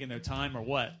taking their time or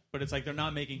what, but it's like they're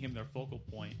not making him their focal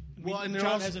point. I mean, Well, and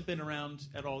Trout hasn't been around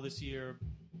at all this year.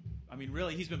 I mean,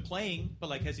 really, he's been playing, but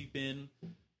like, has he been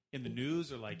in the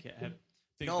news or like have?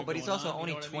 No, but he's also on,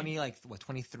 only you know 20, like,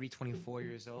 23, 24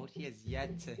 years old. He has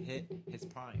yet to hit his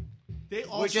prime. We're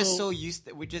We're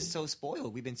just so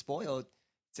spoiled. We've been spoiled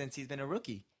since he's been a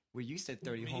rookie. We're used to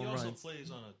 30 he home also runs.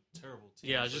 plays on a terrible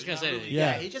team. Yeah, I was so just gonna not say, really-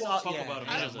 yeah. He just Won't talk yeah. about him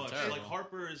He that was much. terrible. Like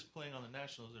Harper is playing on the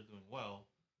Nationals; they're doing well.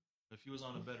 If he was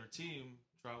on a better team,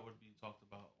 Trout would be talked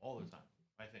about all the time.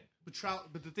 I think.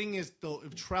 But the thing is, though,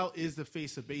 if Trout is the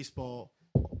face of baseball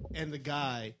and the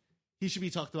guy, he should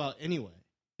be talked about anyway.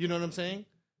 You know what I'm saying?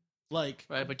 Like,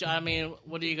 Right, but I mean,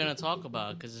 what are you going to talk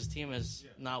about? Because his team is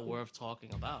not worth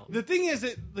talking about. the thing is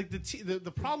that like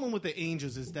the problem with the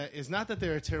Angels is not that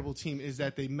they're a terrible team, is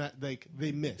that they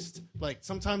missed. Like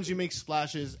sometimes you make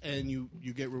splashes and you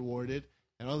get rewarded,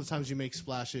 and other times you make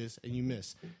splashes and you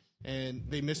miss. And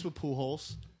they missed with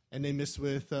Pujols, and they missed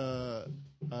with they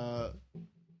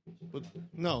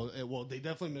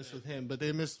definitely missed with him, but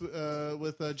they missed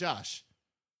with Josh.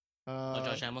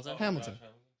 Josh Hamilton? Hamilton.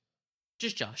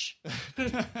 Just Josh.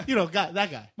 You know, that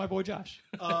guy. My boy Josh.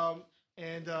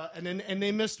 And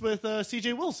they missed with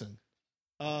C.J. Wilson.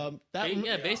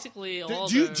 Basically all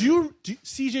Do you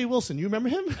C.J. Wilson? You remember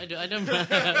him? I do.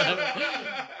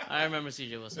 I remember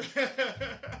C.J. Wilson.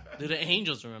 Do the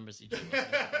Angels remember C.J. Wilson?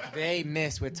 They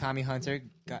missed with Tommy Hunter.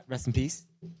 Rest in peace.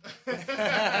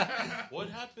 What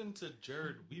happened to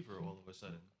Jared Weaver all of a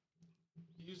sudden?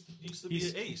 He used to be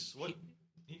an ace. What?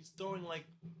 He's throwing like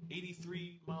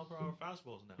 83 mile per hour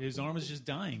fastballs now. His arm is just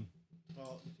dying.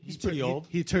 He's pretty old.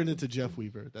 He turned into Jeff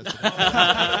Weaver. That's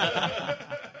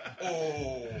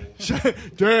Oh,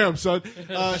 damn, son.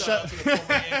 shout out to the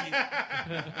former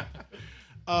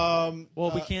Yankee.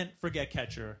 Well, we can't forget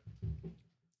catcher,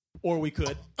 or we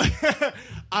could.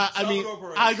 I mean, Salvador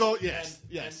Perez. I go yes.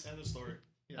 End the story.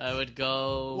 I would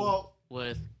go Well-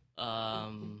 with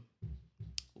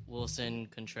Wilson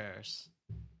Contreras.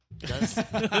 That's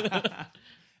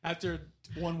After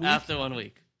 1 week, after 1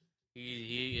 week.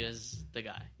 He is the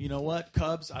guy. you know what?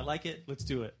 Cubs, I like it. Let's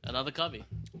do it. Another Cubby.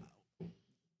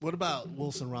 What about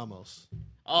Wilson Ramos?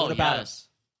 Oh, What about yes.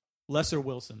 Lesser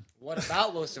Wilson. What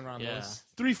about Wilson Ramos? Yeah.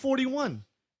 341.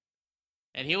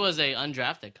 And he was a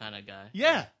undrafted kind of guy.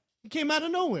 Yeah, he came out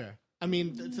of nowhere. I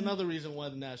mean, it's another reason why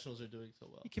the Nationals are doing so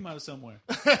well. He came out of somewhere.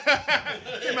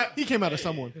 He came out of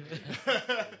someone.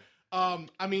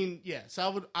 I mean, yeah,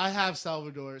 I have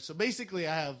Salvador. So basically,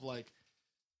 I have like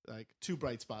two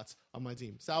bright spots on my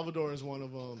team. Salvador is one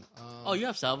of them. Oh, you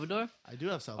have Salvador? I do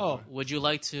have Salvador. Would you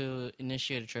like to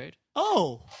initiate a trade?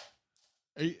 Oh,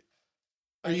 are you?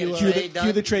 Cue the-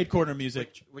 Cue the trade corner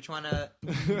music. Which one?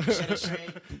 Finish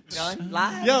trade done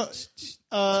live. Yo,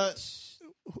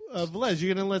 Velez,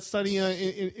 you gonna let Sonny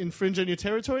infringe on your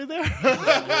territory there?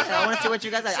 I want to see what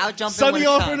you guys like. I'll jump in Sonny when it's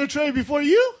offering time. a trade before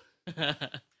you?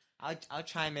 I'll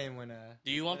chime in when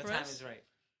Do you want when the time Perez? is right.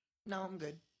 No, I'm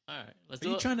good. All right, let's Are do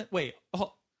you it. trying to wait?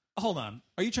 Hold on.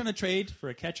 Are you trying to trade for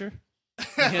a catcher?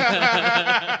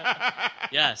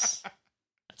 Yes,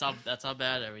 that's how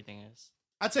bad everything is.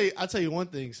 I'll tell you one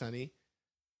thing, Sonny.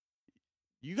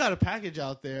 You got a package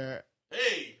out there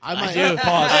Hey, I do.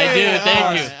 Pause. I do. All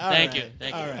Thank you. right, all Thank right, you.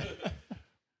 Thank you. all right.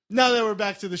 Now that we're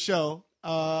back to the show,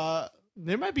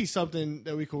 there might be something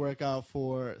that we could work out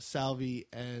for Salvi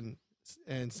and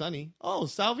Sonny. Oh,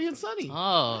 Salvi and Sonny.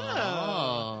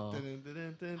 Oh.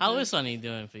 How is Sonny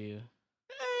doing for you?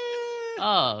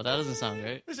 Oh, that doesn't sound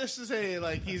great. It's just to say,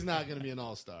 like, he's not going to be an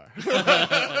all-star.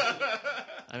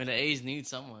 I mean, the A's need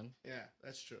someone. Yeah,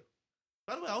 that's true.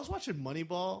 By the way, I was watching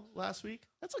Moneyball last week.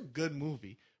 That's a good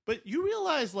movie. But you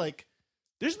realize, like,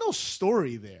 there's no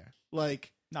story there.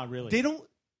 Like, Not really. they don't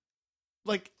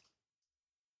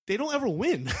ever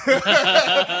win.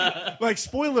 Like,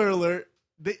 spoiler alert,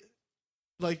 they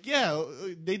made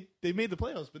the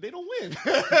playoffs, but they don't win.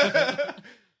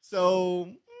 So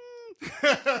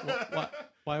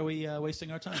Why are we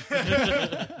wasting our time?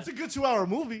 it's a good 2-hour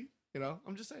movie,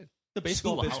 I'm just saying. The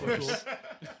baseball 2 bits were cool. hours.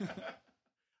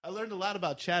 I learned a lot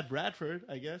about Chad Bradford,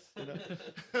 I guess,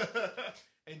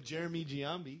 and Jeremy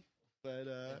Giambi. But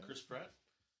and Chris Pratt.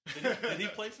 Did he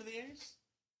play for the A's?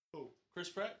 Who? Chris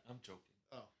Pratt? I'm joking.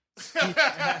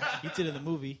 He did in the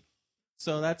movie.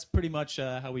 So that's pretty much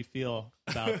how we feel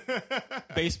about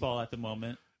baseball at the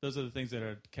moment. Those are the things that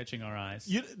are catching our eyes.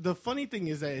 The funny thing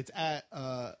is that it's at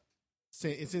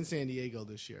it's in San Diego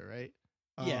this year, right?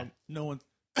 Yeah, no one.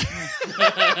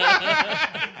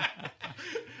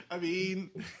 I mean,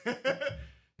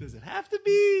 does it have to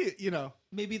be?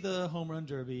 Maybe the home run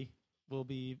derby will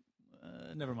be.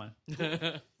 Never mind.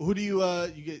 Who do you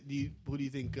who do you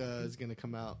think is going to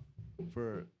come out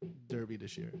for Derby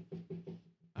this year?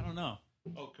 I don't know.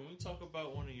 Oh, can we talk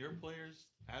about one of your players,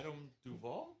 Adam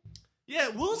Duvall? Yeah,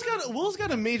 Will's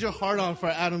got a major hard on for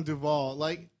Adam Duvall.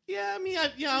 Like, yeah, I mean, I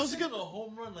was He's good. hitting a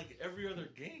home run like every other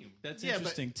game. That's Yeah,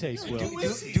 interesting taste, Will. Who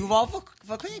is he? Duval for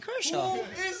Clayton Kershaw. Who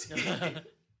is he?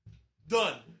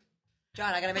 Done.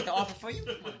 John, I gotta make the offer for you.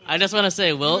 I just want to say,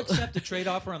 You Will accept a trade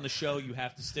offer on the show, you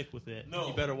have to stick with it. No.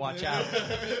 You better watch out.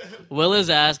 Will is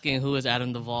asking who is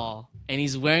Adam Duvall, and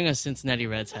he's wearing a Cincinnati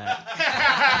Reds hat.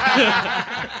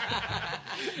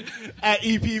 At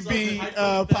EPB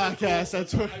podcast.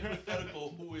 That's what.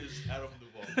 Hypothetical, who is Adam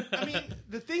Duvall? I mean,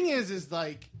 the thing is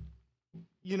like,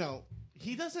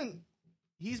 he doesn't.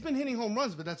 He's been hitting home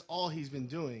runs, but that's all he's been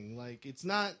doing. Like, it's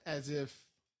not as if.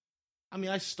 I mean,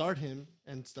 I start him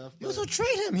and stuff. You But also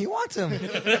trade him. He wants him.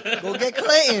 Go get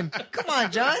Clayton. Come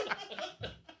on, John.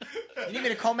 You need me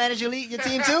to co-manage your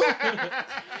team too?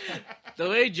 The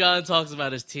way John talks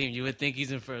about his team, you would think he's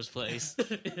in first place. and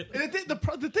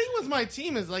the thing with my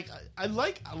team is like I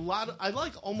like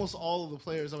almost all of the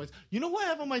players on my team. You know who I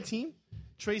have on my team?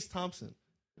 Trace Thompson,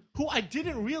 who I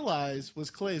didn't realize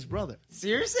was Clay's brother.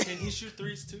 Seriously? Can he shoot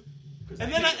threes too? And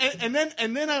then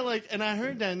I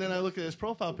heard that, and then I look at his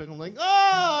profile pic. I'm like, oh,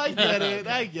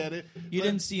 I get it. You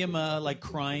didn't see him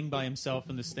crying by himself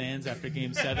in the stands after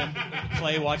Game 7?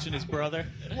 Clay watching his brother?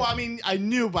 Well, I mean, I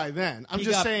knew by then. I'm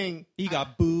just saying He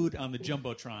got booed on the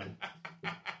Jumbotron.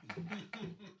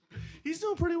 he's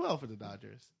doing pretty well for the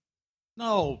Dodgers.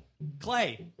 No,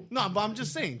 Clay, No, but I'm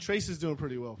just saying Trace is doing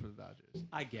pretty well for the Dodgers.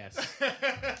 I guess.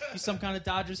 You some kind of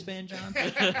Dodgers fan, John?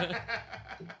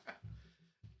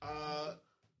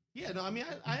 Yeah, no, I mean,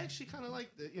 I actually kind of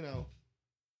like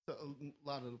a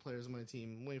lot of the players on my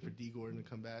team. I'm waiting for D. Gordon to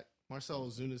come back. Marcell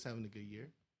Ozuna's having a good year.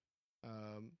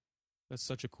 That's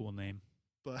such a cool name.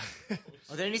 But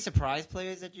Are there any surprise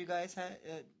players that you guys had?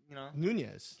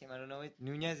 Nunez. Came out of nowhere.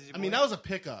 Nunez is your I mean, boy? that was a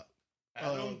pickup.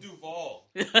 Adam Duvall.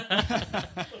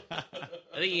 I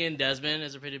think Ian Desmond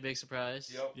is a pretty big surprise.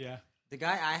 Yep. Yeah. The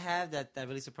guy I have that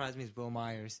really surprised me is Will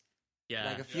Myers. Yeah.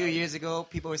 Like a few years ago,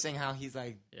 people were saying how he's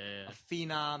like Yeah. a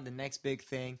phenom, the next big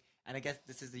thing. And I guess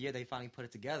this is the year they finally put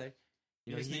it together.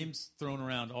 His name's thrown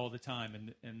around all the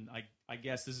time, and I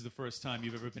guess this is the first time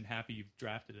you've ever been happy you've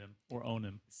drafted him or own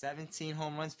him. 17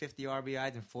 home runs, 50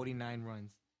 RBIs, and 49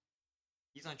 runs.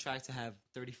 He's on track to have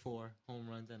 34 home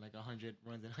runs and like 100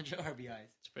 runs and 100 RBIs.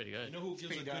 It's pretty good. You know who gives a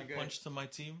pretty good darn good. punch to my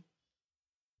team?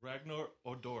 Ragnar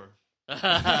Odor.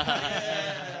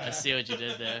 I see what you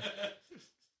did there.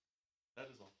 That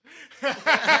is all.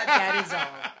 That is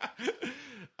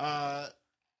all.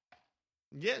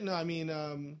 Yeah, no, I mean, I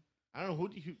don't know. Who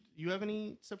do you have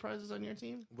any surprises on your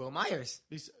team? Will Myers.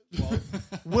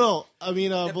 Will, I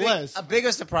mean, Velez. A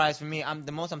bigger surprise for me, I'm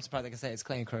surprised, like I said, is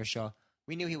Clayton Kershaw.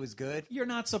 We knew he was good. You're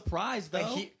not surprised, though.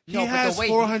 Like He but has the way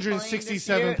he's playing 467 this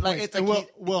year, points. it's And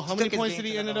like Will, how many took his points game did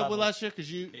he to ended another up with level. last year?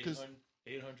 Because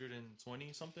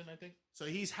 820 something, I think. so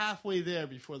he's halfway there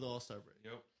before the All-Star break.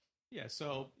 Yep. Yeah,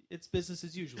 so it's business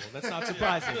as usual. That's not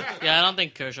surprising. Yeah, I don't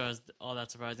think Kershaw is all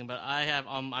that surprising, but I have,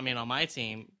 on my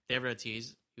team, David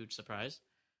Ortiz, huge surprise.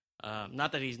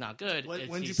 Not that he's not good.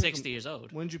 When'd you He's pick 60 him? years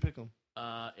old. When did you pick him?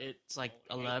 It's like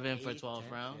 11 for 8th, 12th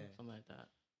 10th, round, yeah. something like that.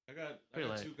 I got Pretty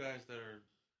late. two guys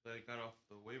that got off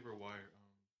the waiver wire.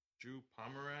 Drew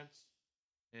Pomerantz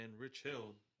and Rich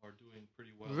Hill are doing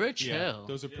pretty well. Rich Hill.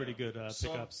 Those are pretty good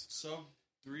pickups. Sub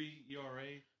 3 ERA.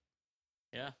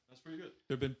 Yeah. That's pretty good.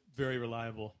 They've been very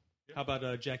reliable. Yeah. How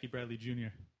about Jackie Bradley Jr.?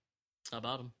 How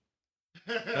about him?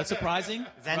 That's surprising.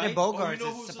 Xander right? Bogaerts you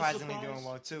know who's is a surprisingly surprise? doing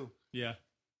well too. Yeah.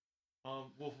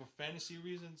 Well, for fantasy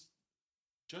reasons,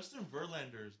 Justin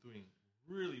Verlander is doing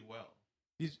really well.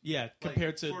 Yeah, Like,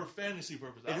 compared to for fantasy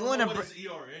purposes. If I you don't wanna know what br- his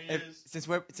ERA is.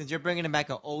 Since you're bringing back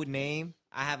an old name,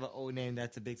 I have an old name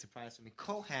that's a big surprise for me.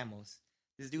 Cole Hamels.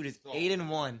 This dude is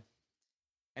 8-1,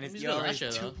 and his He's good ERA last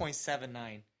is year, though.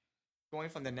 2.79. Going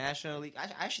from the National League, I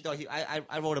actually thought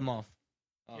I wrote him off.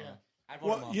 Yeah. I wrote him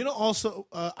Well, off. you know, also,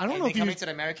 I don't And know then if you, coming to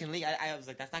the American League, I was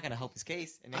like, that's not going to help his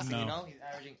case. And next thing you No. know, he's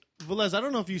averaging. Velez, I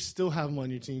don't know if you still have him on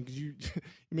your team because you you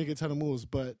make a ton of moves,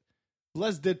 but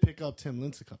Velez did pick up Tim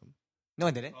Lincecum. No,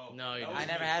 I didn't. Oh, No, you that didn't. was I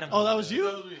never me. had him. Oh, that was you?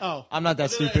 That was me. Oh, I'm not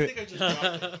that But then I stupid. think I just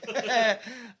dropped him.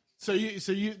 so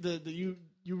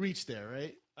you reached there,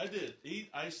 right? I did.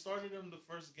 I started him the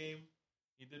first game.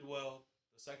 He did well.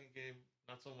 The second game,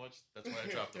 not so much. That's why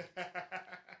I dropped him.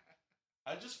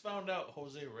 I just found out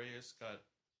Jose Reyes got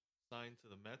signed to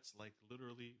the Mets like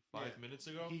literally 5 minutes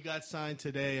ago. He got signed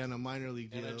today on a minor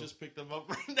league deal. And I just picked him up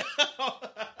right now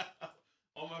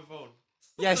on my phone.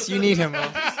 Yes, you need him, bro.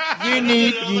 You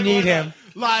need him.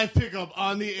 Live pickup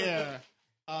on the air.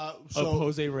 of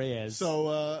Jose Reyes.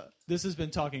 So this has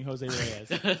been talking Jose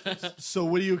Reyes. so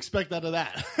what do you expect out of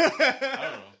that?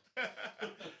 I don't know.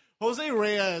 Jose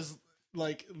Reyes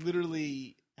like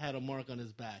literally had a mark on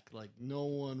his back. Like no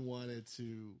one wanted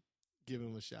to give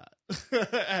him a shot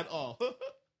at all.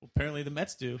 Apparently, the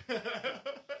Mets do.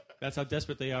 That's how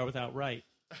desperate they are without Wright.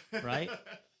 Right?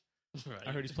 Right.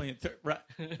 I heard he's playing third.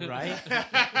 Right?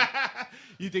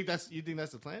 You think that's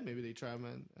the plan? Maybe they try him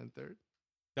on third.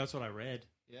 That's what I read.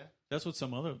 Yeah. That's what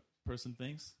some other person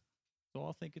thinks. So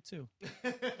I'll think it too.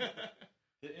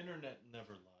 The internet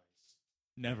never lies.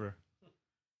 Never.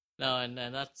 No, and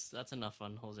that's enough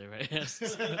on Jose Reyes.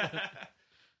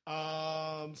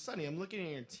 Sonny, I'm looking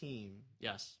at your team,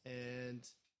 Yes. and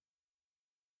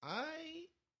I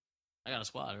I got a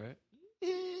squad, right?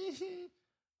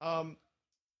 um,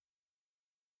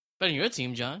 Better than your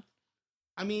team, John.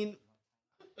 I mean,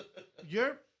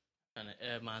 you're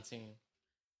And my team.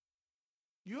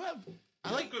 you have. I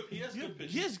He has like. good- he has good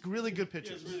pitching. He has really good He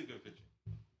pitches. has really good pitching.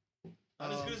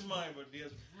 Not as good as mine, but he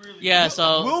has really Yeah, good.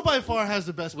 so Will by far has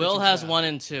the best. Will pitching has staff. 1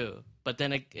 and 2, but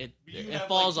then it You have,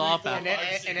 falls like, off 3, 4, after.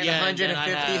 5, And then Yeah, and then 150, I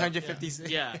have- 156.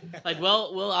 Yeah, like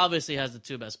Will obviously has the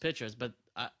 2 best pitchers, but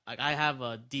I have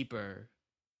a deeper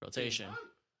rotation.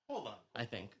 Hold on. I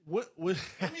think. What? Hold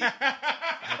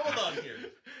on here.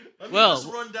 Let me Well,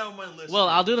 just run down my list. Well,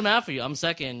 here. I'll do the math for you. I'm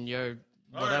second. You're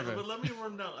All whatever. right, but let me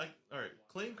run down. All right,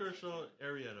 Clayton Kershaw,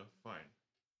 Arrieta, fine.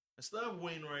 I still have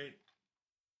Wainwright.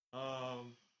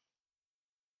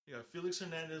 You got Felix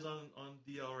Hernandez on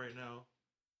DL right now.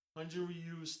 Hunter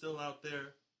Ryu is still out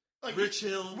there. Like, Rich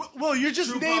Hill. Well, you're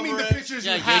just Drew naming the Pomeranz. pitchers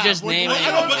Yeah, you you're have. just What- naming what-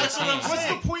 them. I don't- But that's what I'm What's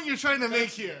saying. the point you're trying to make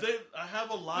here? I have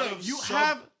a lot Look, of you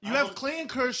sub- have Clayton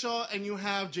Kershaw and you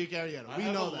have Jake Arrieta. I We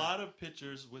have know a that. lot of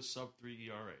pitchers with sub 3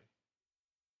 ERA.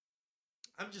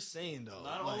 I'm just saying though.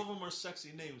 Not like- all of them are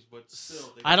sexy names, but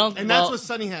still. I don't- And Well- that's what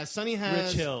Sonny has. Sonny has.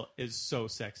 Rich Hill is so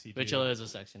sexy. Dude. Rich Hill is a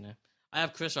sexy name. I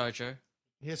have Chris Archer.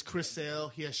 He has Chris Sale.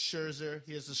 He has Scherzer.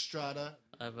 He has Estrada.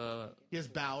 He has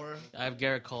Bauer. I have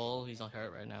Garrett Cole. He's not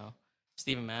hurt right now.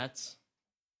 Steven Matz.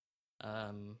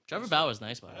 Trevor Bauer's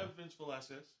nice, by I the way. have Vince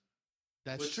Velasquez.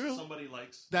 That's which true. Somebody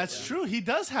likes. That's Yeah. true. He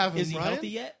does have him. Is he Ryan. healthy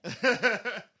yet?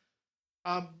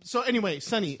 So anyway,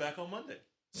 Sonny, He's back on Monday.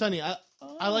 Sonny,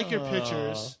 I like your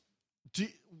pictures.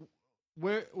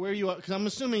 Where are you at? Because I'm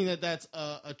assuming that's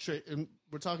a trade. And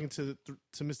we're talking to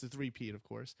Mr. 3P, of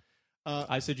course.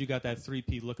 I said you got that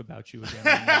 3P look about you again.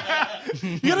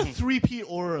 You got a 3P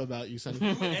aura about you, Sonny.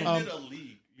 You ended a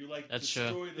league. You That's true.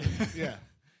 destroyed the league. Yeah.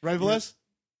 Right, Velez?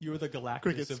 You were the Galactus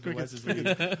Crickets, of crickets, Velez's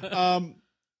crickets. league.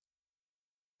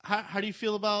 How do you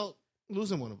feel about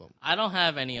losing one of them? I don't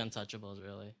have any untouchables,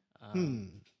 really.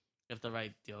 If the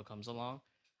right deal comes along.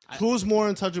 Who's more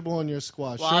untouchable on your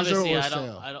squad, Well, Scherzer obviously, or I don't.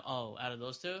 Sale? Oh, out of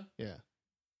those two? Yeah,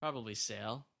 Probably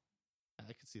Sale. I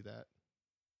could see that.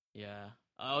 Yeah.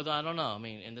 Oh, I don't know. I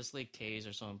mean, in this league, Ks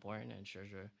are so important, and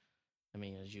Scherzer, I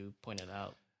mean, as you pointed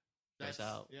out, strikes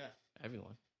out yeah.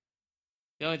 everyone.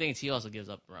 The only thing is he also gives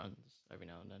up runs every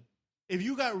now and then. If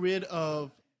you got rid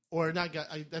of, or not got,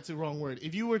 that's the wrong word.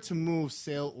 If you were to move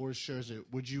Sale or Scherzer,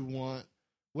 would you want,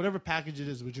 whatever package it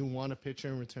is, would you want a pitcher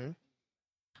in return?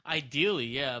 Ideally,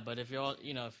 yeah, but if you're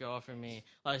offering me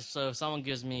like, so if someone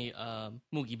gives me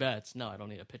Mookie Betts, no, I don't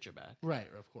need a pitcher back. Right,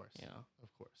 of course.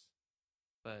 Of course.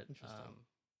 But Interesting.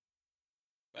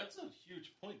 That's a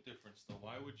huge point difference, though.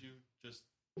 Why would you just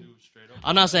do straight up?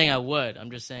 I'm not saying I would.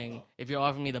 I'm just saying if you're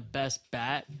offering me the best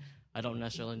bat, I don't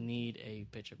necessarily need a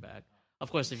pitcher back.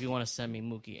 Of course, if you want to send me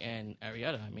Mookie and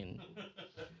Arrieta, I mean,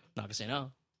 not gonna say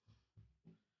no.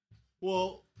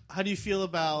 Well, how do you feel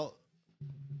about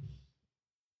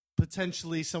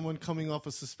potentially someone coming off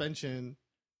a suspension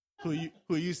who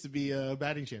used to be a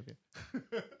batting champion?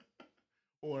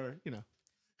 Or,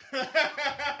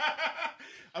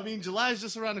 I mean, July is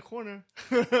just around the corner.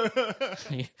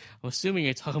 I'm assuming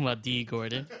you're talking about D.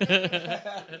 Gordon.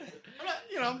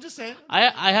 I'm just saying.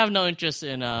 I have no interest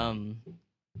in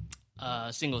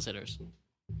singles hitters.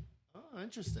 Oh,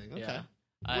 interesting. Okay.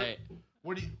 Yeah.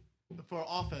 What do you for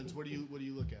offense? What do you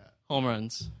look at? Home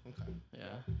runs. Okay.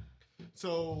 Yeah.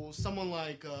 So someone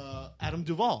like Adam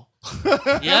Duvall.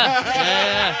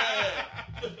 Yeah.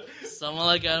 Someone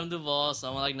like Adam Duvall.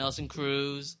 Someone like Nelson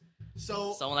Cruz.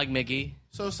 So someone like Mickey.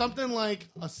 So something like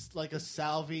a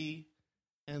Salvi,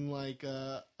 and like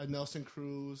a Nelson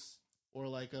Cruz, or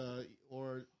like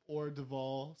or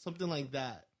Duvall, something like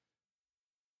that.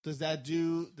 Does that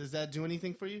do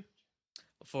anything for you?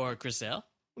 For Chris Sale?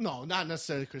 No, not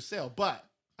necessarily Chris Sale, but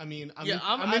I mean,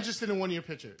 I'm interested in one of your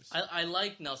pitchers. I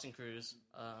like Nelson Cruz.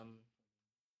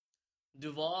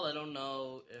 Duvall, I don't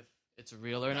know if it's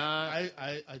real or not.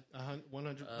 I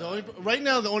 100. Right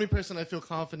now, the only person I feel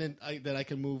confident that I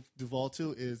can move Duvall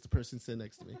to is the person sitting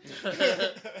next to me.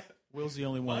 Will's the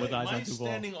only one with eyes on Duvall.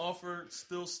 My standing offer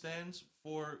still stands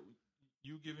for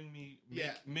you giving me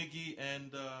Miggy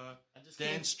and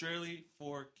Dan Straley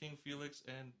for King Felix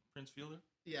and Prince Fielder.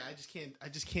 Yeah, I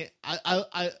just can't.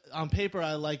 I on paper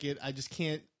I like it. I just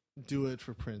can't do it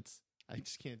for Prince. I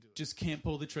just can't do it. Just can't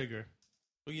pull the trigger.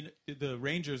 Well, the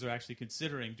Rangers are actually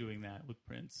considering doing that with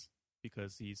Prince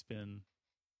because he's been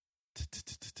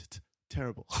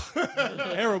terrible,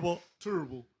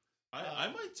 terrible. I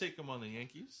might take him on the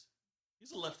Yankees.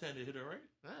 He's a left-handed hitter, right?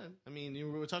 I mean,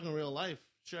 we're talking real life.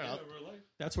 Sure, Yeah, real life.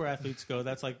 That's where athletes go.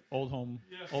 That's like old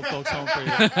folks home for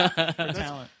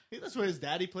talent. That's where his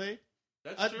daddy played.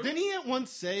 That's true. Didn't he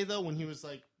once say though when he was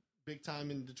like big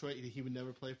time in Detroit he would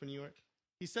never play for New York?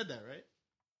 He said that, right?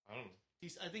 I don't know.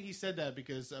 I think he said that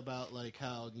because about like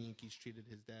how the Yankees treated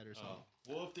his dad or something.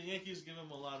 Well, if the Yankees give him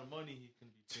a lot of money, he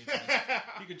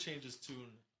can change his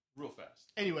tune real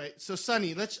fast. Anyway, so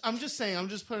Sonny, I'm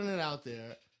just putting it out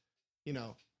there.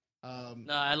 No,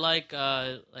 I like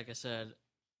I said,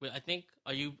 I think.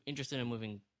 Are you interested in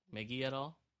moving Miggy at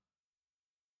all?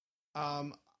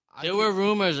 There were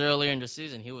rumors earlier in the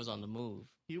season he was on the move.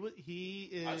 He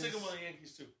is. I'll take him on the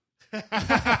Yankees too. He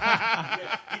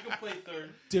can play third.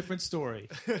 Different story.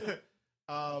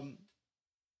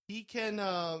 He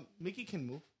can. Mickey can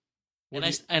move.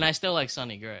 And I still like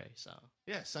Sonny Gray. So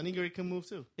yeah, Sonny Gray can move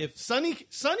too. If Sonny,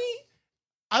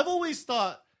 I've always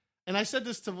thought, and I said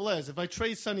this to Velez, if I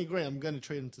trade Sonny Gray, I'm going to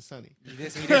trade him to Sonny. He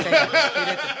did say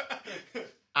that.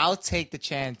 I'll take the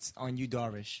chance on you,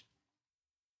 Darvish.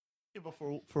 Yeah, but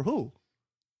for who?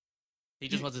 he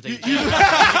just wants to take.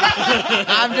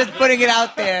 I'm just putting it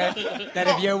out there that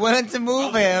if you're willing to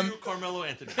move him, Carmelo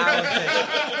Anthony.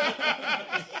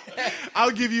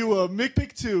 I'll give you a Mick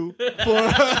Pick 2 for.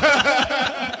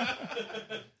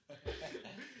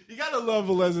 You gotta love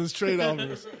Velez's trade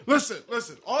offers.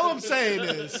 Listen. All I'm saying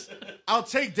is, I'll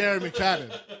take Darren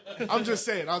McFadden. I'm just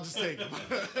saying, I'll just take him.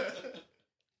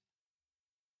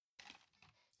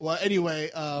 Well,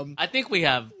 anyway, I think we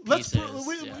have pieces.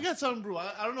 We got something brew.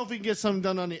 I don't know if we can get something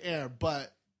done on the air,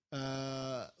 but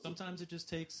sometimes it just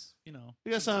takes,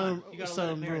 we got something. You gotta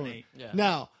something let it brewing. marinate. Yeah.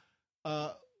 Now,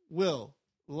 Will,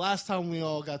 last time we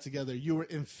all got together, you were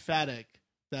emphatic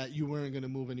that you weren't going to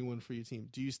move anyone for your team.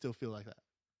 Do you still feel like that?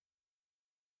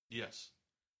 Yes.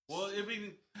 Well, I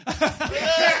mean,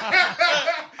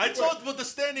 I told with the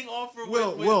standing offer.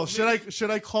 Will,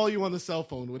 should I call you on the cell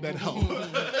phone? Would that help?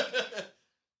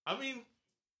 I mean,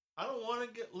 I don't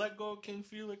want to let go of King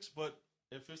Felix, but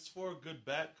if it's for a good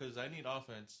bat, because I need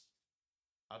offense,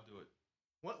 I'll do it.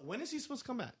 When is he supposed to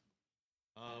come back?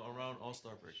 Around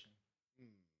All-Star break,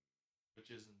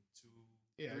 which is in 2.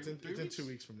 Yeah, it's in 2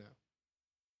 weeks from now.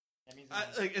 that means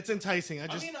It's enticing. I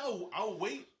mean, I'll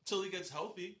wait till he gets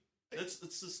healthy. It's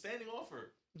a standing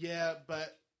offer. Yeah,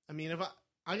 but I mean, if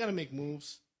I got to make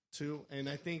moves too, and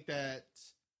I think that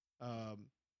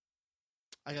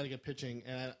I got to get pitching,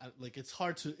 and it's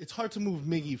hard to move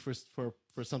Miggy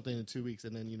for something in 2 weeks,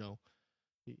 and then you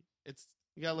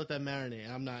gotta let that marinate.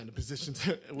 I'm not in a position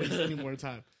to waste any more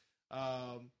time.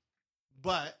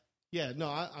 But Yeah, no,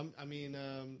 I mean,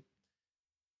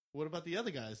 what about the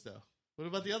other guys though? What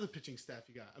about the other pitching staff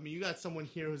you got? I mean, you got someone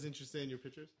here who's interested in your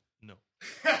pitchers. No.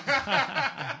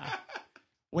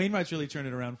 Wainwright's really turned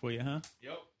it around for you, huh?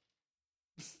 Yep.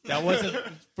 That wasn't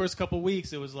first couple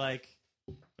weeks. It was like,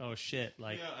 oh shit,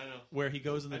 like Yeah, I know. where he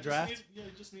goes in the I draft.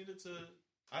 just needed to.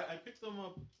 I picked them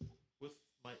up with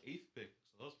my 8th pick,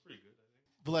 so that was pretty good. I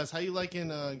think. Velez, how you liking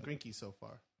Greinke so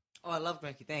far? Oh, I love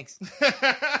Greinke. Thanks.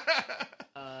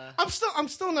 I'm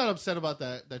still not upset about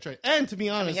that trade. And to be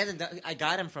I mean, honest, he hasn't done, I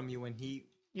got him from you when he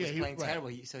was Yeah, playing right.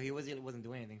 terrible, so he wasn't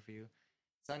doing anything for you.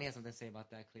 Sonny has something to say about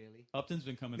that, clearly. Upton's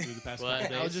been coming through the past What?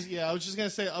 couple I was days. just gonna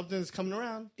say Upton's coming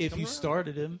around. If Coming you around.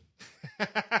 started him,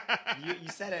 You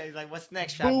said it. He's like, what's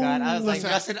next, Trap Boom. God? I was like, Listen,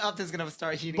 Justin Upton's going to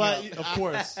start heating but up. of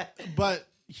course, but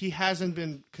he hasn't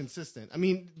been consistent. I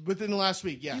mean, within the last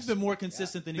week, yes, he's been more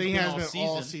consistent than he he's been has all been season.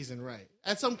 all season. Right.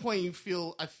 At some point,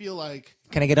 I feel like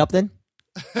Can I get Upton?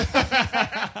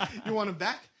 you want him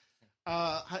back.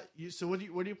 So what are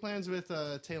your plans with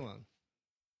Talon?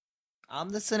 I'm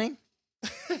listening.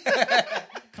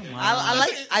 Come on,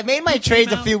 I made my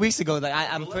trades a out? few weeks ago. Like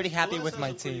I'm Velez- pretty happy Velez with has my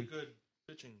a pretty team. Good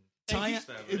pitching. Ty-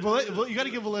 staff. You got to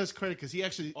give Velez credit because he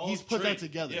actually All he's put trade. that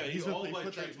together. Yeah, he's all he by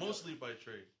put that trade, together. mostly by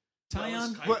trade.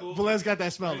 Tyon, Velez got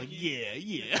that smell. Like,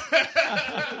 Greinke.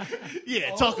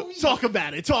 yeah. Talk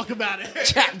about it. Talk about it.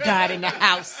 Trap God in the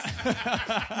house.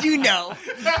 You know.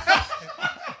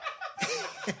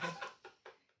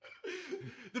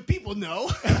 The people know.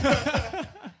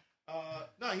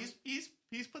 No,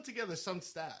 he's put together some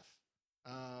staff.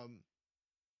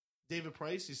 David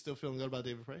Price, you still feeling good about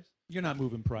David Price? you're not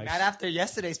moving Price. Not after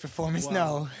yesterday's performance,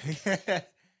 Wow. no.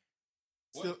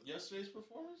 Still- Yesterday's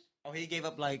performance? Oh, he gave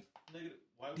up like Negative.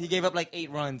 Why he would- gave up like 8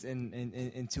 runs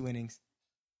in 2 innings.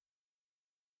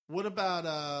 What about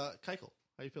Keuchel?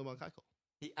 How you feel about Keuchel?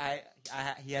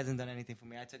 He hasn't done anything for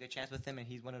me. I took a chance with him, and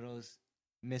he's one of those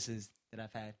misses that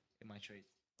I've had in my trades.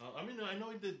 I mean, I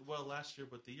know he did well last year,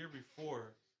 but the year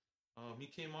before, he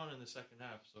came on in the second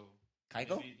half. So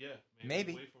Keuchel? maybe, yeah,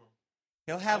 Maybe. wait for him.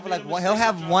 He'll have I made like a one. mistake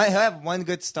with He'll have one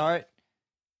good start,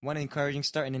 one encouraging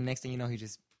start, and then next thing you know, he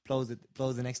just blows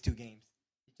the next 2 games.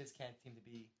 He just can't seem to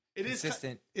be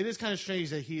consistent. It is kind of strange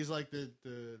that he's like the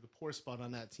poor spot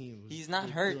on that team. He's not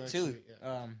Who hurt actually- too.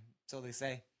 yeah. So they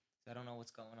say. I don't know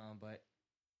what's going on, but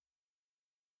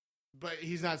But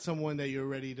he's not someone that you're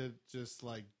ready to just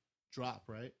like drop,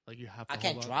 right? Like you have to. I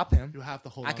can't hold on. drop him. You have to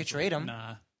hold. I on could to trade him.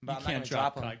 Nah, But you I'm not can't gonna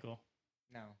drop drop him. Keuchel.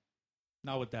 No.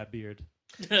 Not with that beard.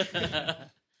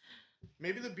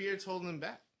 Maybe the beard's holding him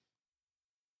back.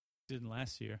 Didn't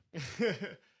last year.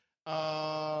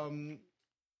 Ryan,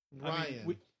 I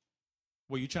mean,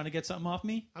 were you trying to get something off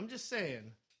me? I'm just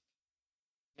saying.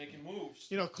 Making moves.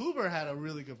 You know, Kluber had a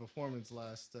really good performance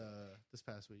this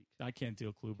past week. I can't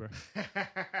deal Kluber.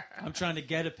 I'm trying to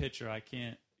get a pitcher. I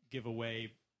can't give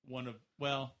away one of.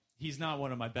 Well, he's not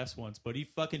one of my best ones, but he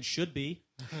fucking should be.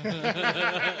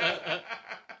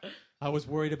 I was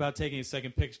worried about taking a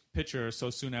second pitcher so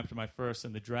soon after my first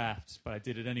in the draft, but I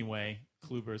did it anyway.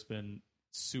 Kluber's been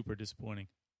super disappointing.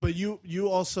 But you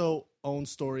also own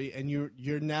Story, and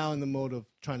you're now in the mode of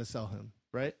trying to sell him,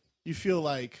 right? You feel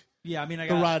like Yeah, I mean,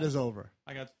 the ride is over.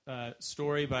 I got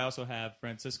Story, but I also have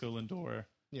Francisco Lindor.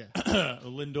 Yeah.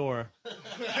 Lindor.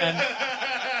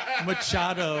 And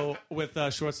Machado with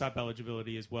shortstop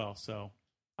eligibility as well. So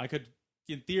I could,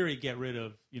 in theory, get rid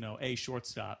of, a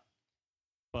shortstop.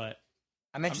 But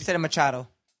I'm interested in Machado.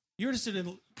 you're interested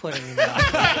in. Putting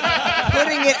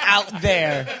it out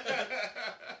there.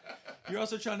 You're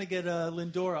also trying to get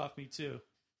Lindor off me, too,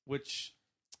 which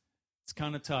it's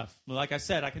kind of tough. Like I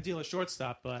said, I can deal a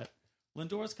shortstop, but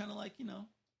Lindor's kind of like,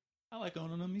 I like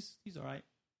owning him. He's all right.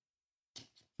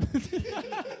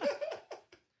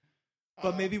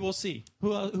 But maybe we'll see.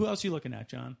 Who else are you looking at,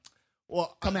 John?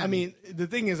 Well, I mean, the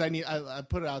thing is, I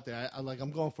put it out there.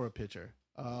 I'm going for a pitcher.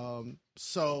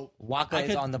 So Waka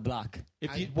is on the block.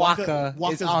 If you Waka is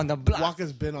Waka's on the block.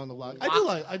 Waka's been on the block. I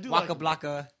do Waka like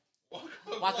Blocka.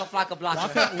 Waka Flocka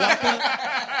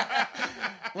Blocka.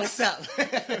 What's up?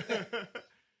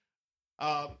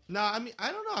 No, I mean,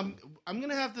 I don't know. I'm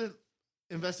gonna have to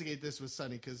investigate this with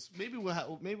Sonny because maybe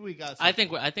maybe we got. I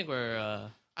think we're.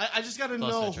 I just got to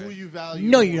Close know to who trade. you value.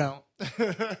 No, you don't.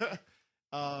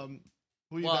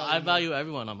 Who you Well, I more. value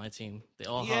everyone on my team. They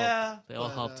all Yeah, help. They all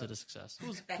but, help to the success.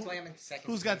 That's why I'm in second.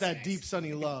 Who's got that deep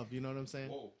Sonny love? You know what I'm saying?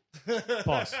 Whoa.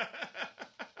 Pause.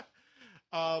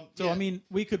 So, yeah. I mean,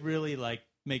 we could really,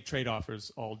 make trade offers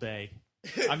all day.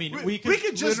 I mean, we we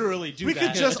could just literally do we that.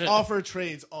 could just offer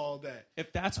trades all day.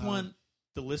 If that's one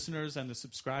the listeners and the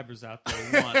subscribers out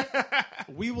there want,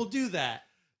 we will do that.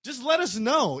 Just let us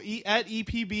know at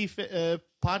EPB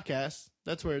podcast.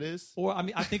 That's where it is. Or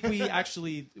I think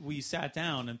we sat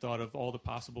down and thought of all the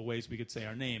possible ways we could say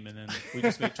our name, and then we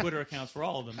just made Twitter accounts for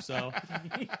all of them. So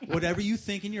whatever you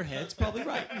think in your head's probably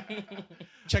right.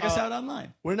 Check us out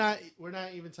online. We're not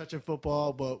even touching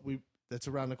football, but that's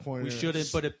around the corner. We shouldn't,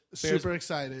 but it super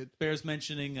excited. Bears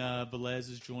mentioning Velez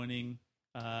is joining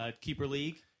Keeper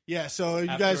League. Yeah, so you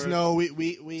guys know we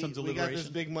some got this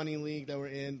deliberation. big money league that we're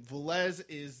in. Velez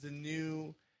is the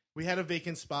new. We had a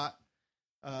vacant spot.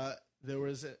 There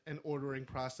was an ordering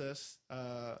process.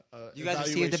 You guys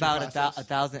received about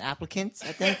 1,000 applicants,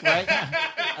 I think, right?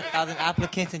 1,000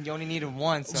 applicants, and you only needed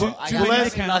one. So I got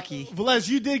lucky. Velez,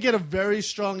 you did get a very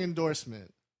strong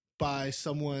endorsement by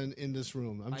someone in this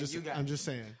room. I'm just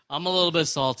saying. I'm a little bit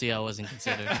salty I wasn't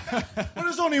considered. But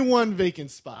there's only one vacant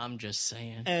spot. I'm just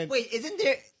saying. And wait, isn't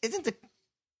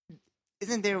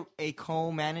there a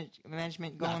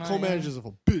co-management going on? Co-managers are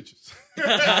for bitches. So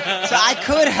I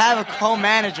could have a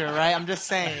co-manager, right? I'm just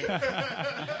saying.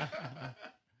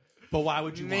 But why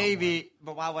would you Maybe,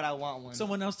 but why would I want one?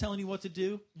 someone else telling you what to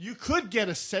do? You could get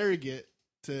a surrogate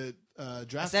to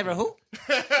draft. Sarah who?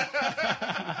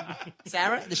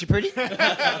 Sarah? Is she pretty?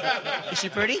 Is she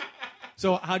pretty?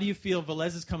 So how do you feel?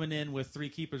 Velez is coming in with 3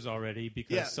 keepers already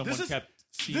because Yeah, someone kept.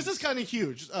 This is kind of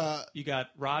huge. You got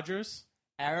Rodgers.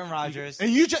 Aaron Rodgers. And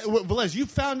Velez, you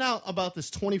found out about this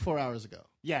 24 hours ago.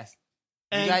 Yes.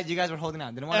 And You guys were holding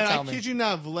out. Didn't want to tell I me. kid you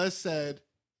not, Velez said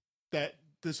that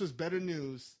this was better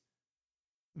news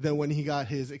than when he got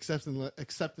his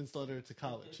acceptance letter to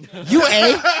college. You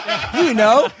you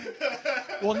know.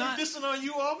 Well, not. Dissing on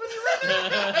you, Albany,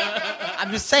 right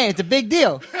I'm just saying, it's a big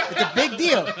deal. It's a big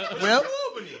deal. Will, now?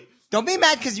 Albany. don't be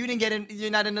mad because you didn't get in.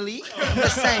 You're not in the league. I'm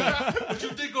just saying. But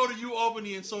you did go to U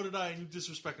Albany, and so did I, and you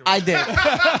disrespected me. I did.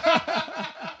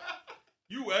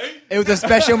 It was a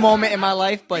special moment in my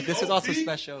life, but this was also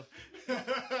special.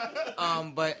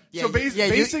 But yeah, So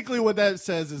basically, what that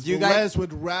says is you Velez guys-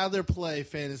 would rather play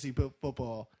fantasy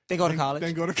football they go to college.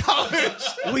 than go to college.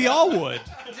 We all would.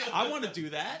 I want to do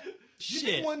that. You Shit.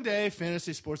 think one day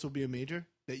fantasy sports will be a major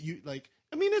that you like?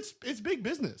 I mean, it's big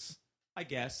business. I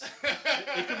guess.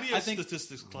 It could be I a think-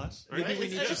 statistics class, right? Maybe we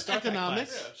need to start that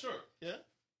economics. class. Yeah, sure. Yeah,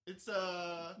 it's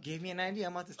Gave me an idea.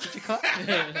 I'm about to teach a cut.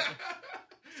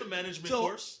 It's a management So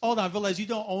course. hold on, Velez. You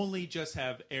don't only just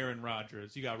have Aaron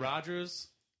Rodgers. You got Rodgers,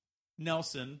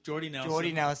 Nelson, Jordy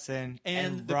Nelson,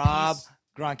 and the Rob piece-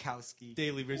 Gronkowski.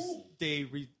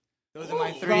 Those are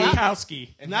my 3. Gronkowski.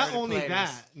 not inherited only players.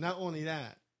 not only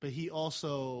that, but he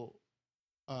also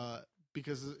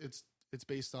because it's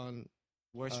based on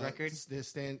Worst record. It's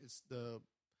the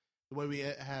way we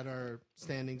had our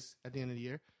standings at the end of the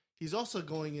year. He's also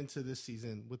going into this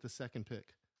season with the second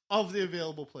pick of the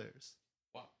available players.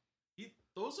 Wow. You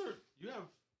have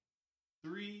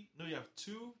 3. No, you have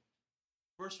 2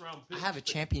 first-round I picks. have a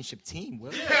championship team.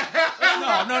 Will. No.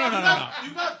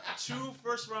 You got 2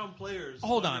 first-round players.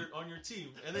 Hold on your team,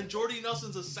 and then Jordy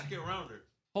Nelson's a second-rounder.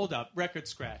 Hold up. Record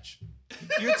scratch.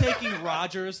 You're taking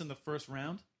Rodgers in the first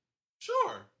round?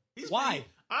 Sure. Why?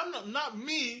 I'm not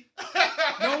me.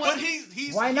 No one. But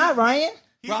he's Why not, Ryan?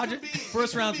 Rodgers.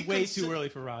 First round's way too early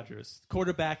for Rodgers.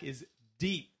 Quarterback is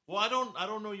deep. Well, I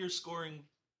don't know your scoring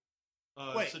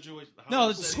situation. No,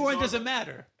 the scoring doesn't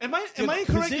matter. Am I The incorrect?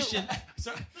 position,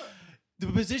 sorry, the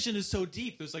position is so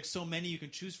deep. There's like so many you can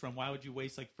choose from. Why would you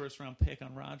waste like first round pick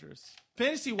on Rodgers?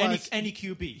 Fantasy wise, Any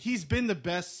QB. he's been the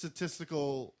best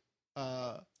statistical.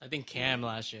 I think Cam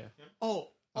last year. Oh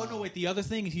no! Wait. The other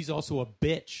thing is he's also a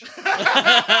bitch.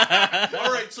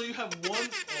 All right, so you have one.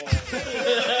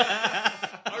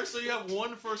 All right, so you have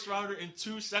 1 first rounder and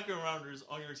 2 second rounders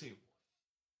on your team.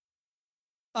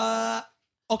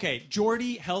 Okay.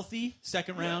 Jordy healthy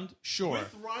second round, sure.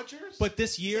 With Rodgers, But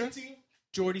this year, same team.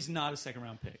 Jordy's not a second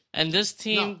round pick. And this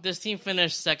team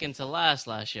finished second to last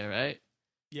year, right?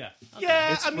 Yeah.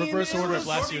 Yeah, It's I mean, reverse it order was- of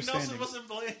last Jordy year's Nelson standings. wasn't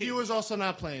playing. He was also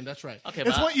not playing. That's right. Okay,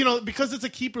 it's but what because it's a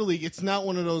keeper league. It's not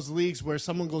one of those leagues where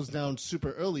someone goes down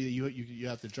super early. You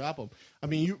have to drop them. I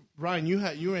mean, Ryan,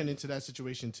 you ran into that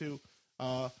situation too.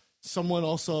 Someone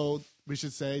also, we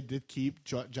should say, did keep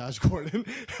Josh Gordon.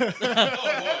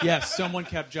 Yes, someone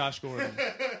kept Josh Gordon.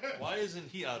 Why isn't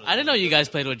he out of I didn't know you guys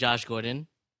played with Josh Gordon.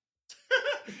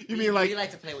 You mean like We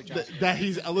like to play with Josh. that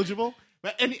he's eligible?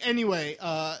 But anyway,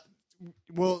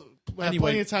 we'll have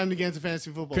plenty of time to get into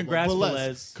fantasy football. Congrats, but Les,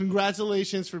 Velez.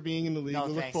 Congratulations for being in the league. No,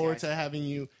 we look thanks, forward guys. to having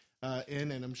you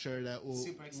in, and I'm sure that we'll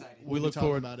Super excited. we'll We be look talking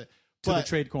forward about it. To the But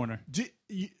trade corner.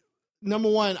 number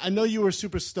one, I know you were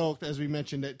super stoked, as we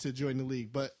mentioned, to join the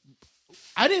league, but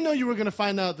I didn't know you were going to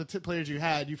find out the players you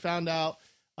had. You found out.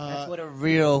 That's what a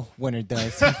real winner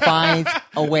does. He finds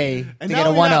a way to And get not a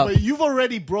only one that, up. but you've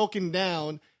already broken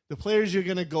down the players you're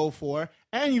gonna go for,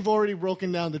 and you've already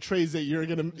broken down the trades that you're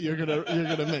gonna make.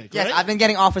 Yes, right? I've been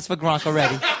getting offers for Gronk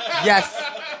already. Yes.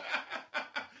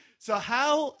 So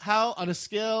how on a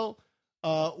scale,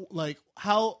 like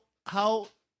how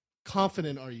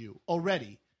confident are you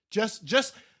already? Just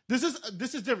this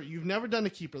is different. You've never done a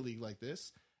keeper league like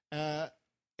this, and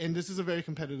this is a very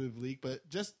competitive league. But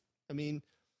just, I mean,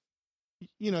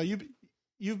 you know,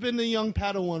 you've been the young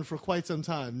Padawan for quite some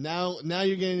time. Now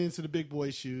you're getting into the big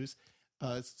boy shoes.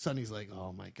 Sonny's like,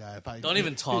 oh my god, if I Don't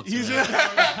even talk to he's me.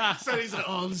 Sonny's like,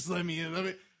 oh, just let me in. Let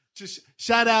me just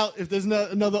shout out if there's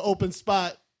another open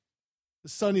spot.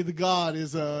 Sonny the God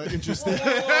is interested.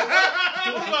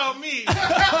 What about me?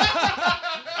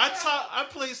 I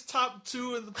placed top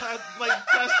 2 in the past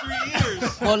 3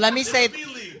 years. Well, let me say.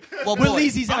 B-League. Well, Will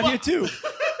boys. Leesy's out here too.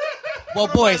 Well,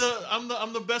 boys.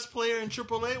 I'm the best player in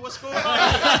AAA. What's going on?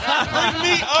 Bring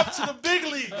me up to the big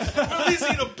league. At least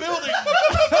in the building.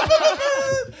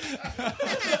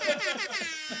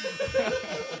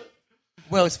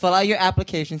 Wills, fill out your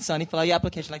application. Sonny, fill out your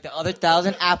application like the other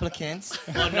 1,000 applicants.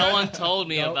 Well, no one told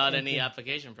me about any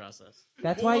application process.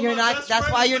 That's why you're not.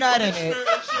 That's why you're not in it.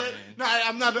 No,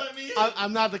 I'm not. Let me in.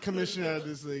 I'm not the commissioner of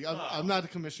this league. I'm not the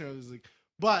commissioner of this league.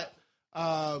 But,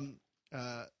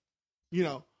 you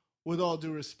know, with all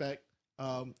due respect,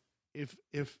 if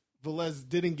Velez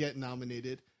didn't get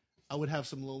nominated, I would have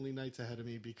some lonely nights ahead of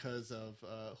me because of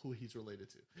who he's related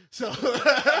to. So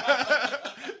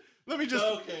let me just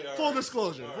full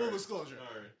disclosure. Full disclosure.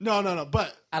 No.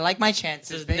 But I like my This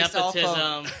chances is based off of.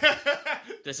 nepotism.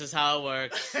 This is how it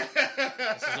works.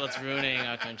 This is what's ruining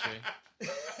our country.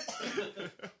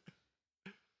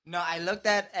 No, I looked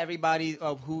at everybody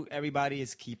of who everybody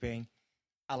is keeping.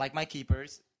 I like my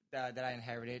keepers that I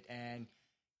inherited, and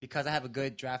because I have a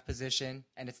good draft position,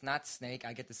 and it's not Snake,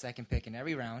 I get the second pick in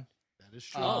every round. that is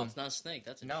true. Oh, it's not Snake.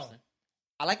 That's No. interesting.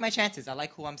 I like my chances. I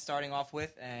like who I'm starting off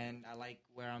with, and I like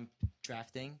where I'm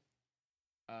drafting.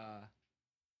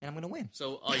 And I'm gonna win.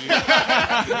 So, are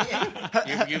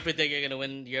you predict you're gonna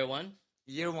win year 1?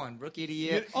 Year 1, rookie of the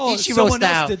year. Oh, Ichiro someone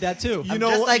style. else did that too. You I'm know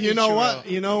just what? like You know Ichiro. what?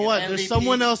 You know what? There's MVP.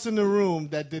 someone else in the room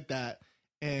that did that,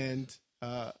 and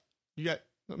you got.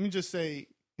 Let me just say,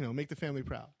 you know, make the family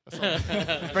proud. That's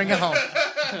all. Bring it home.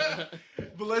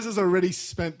 Velez has already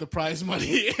spent the prize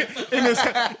money in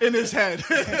his head.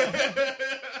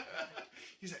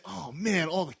 He's like, oh man,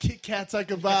 all the Kit Kats I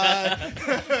could buy.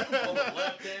 All the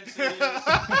lap dances.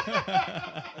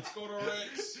 Let's go to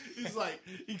Rex. He's like,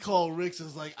 he called Rick's and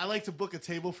was like, I like to book a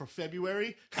table for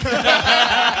February. The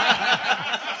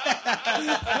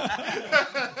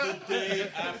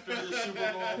day after the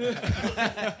Super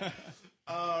Bowl.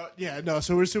 Yeah, no,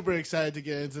 so we're super excited to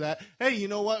get into that. Hey, you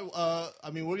know what? I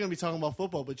mean, we're going to be talking about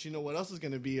football, but you know what else is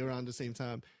going to be around the same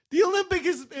time? The Olympic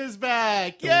is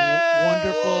back. Yay!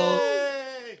 wonderful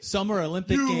Summer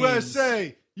Olympic Games.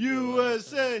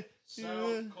 USA.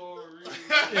 South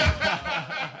Korea.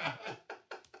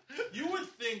 You would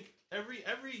think every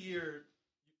year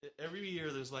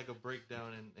there's like a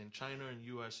breakdown, and China and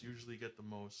U.S. usually get the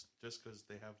most just because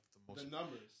they have the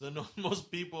numbers.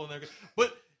 most people in their.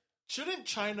 But shouldn't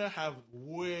China have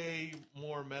way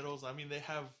more medals? I mean, they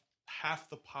have half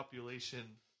the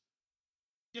population.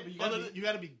 Yeah, but you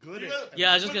got to be good at it.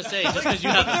 Yeah, I was just gonna say, just because you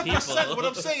have the people. What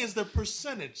I'm saying is the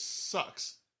percentage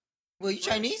sucks. Well, you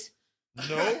Chinese?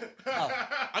 No, Oh.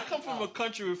 I come from a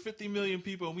country with 50 million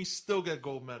people, and we still get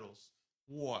gold medals.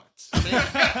 What?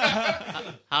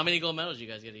 How many gold medals do you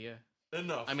guys get a year?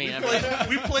 Enough. I mean,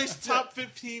 we placed top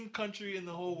 15 country in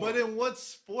the whole world. But in what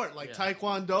sport? Like Yeah.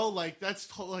 Taekwondo? Like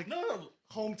that's like no.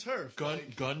 home turf.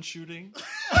 Gun shooting.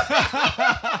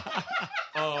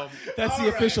 That's the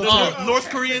official No. term. North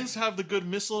Koreans have the good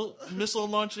missile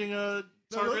launching No,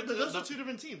 target. those are two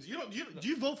different teams. Do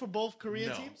you vote for both Korean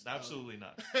No, teams? absolutely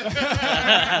not.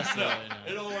 Absolutely not.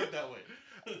 It don't work that way.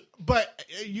 But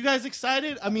you guys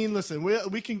excited? I mean, listen,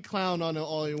 we can clown on it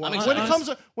all you want. I'm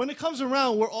When it comes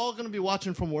around, we're all going to be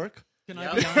watching from work. Can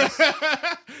I be honest? Can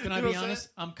I You know be what I'm honest?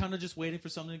 I'm kind of just waiting for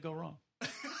something to go wrong.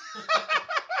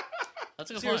 That's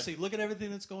a good Seriously, point. look at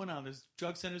everything that's going on. There's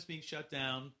drug centers being shut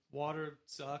down. Water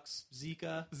sucks.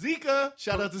 Zika. Zika,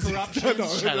 shout out to Corruption.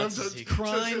 Zika. Shout out to Zika.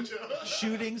 Crime.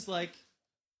 Shootings. Like,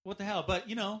 what the hell? But,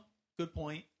 you know, good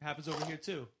point. Happens over here,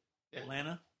 too.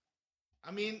 Atlanta.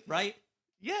 I mean, Right?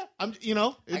 yeah, I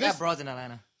got broads in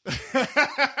Atlanta. So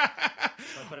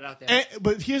I put it out there.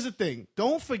 But here's the thing: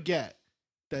 don't forget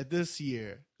that this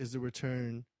year is the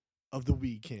return of the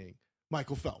Weed King,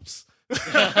 Michael Phelps. I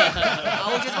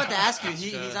was just about to ask you.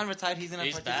 He's unretired. He's in a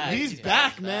He's participate. back. He's He's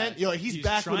back, back. man. Yo, he's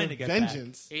back trying with to a get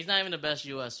vengeance. He's not even the best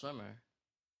U.S. swimmer.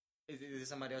 Is there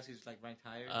somebody else who's like ranked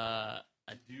higher?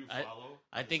 Do you I- follow?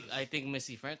 I think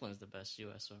Missy Franklin is the best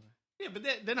U.S. swimmer. Yeah, but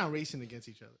they're not racing against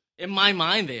each other. In my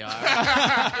mind, they are.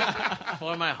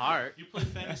 For my heart, You play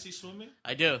fantasy swimming?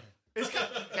 I do.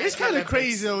 It's kind of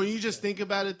crazy though when you just think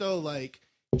about it though. Like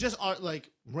just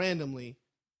randomly,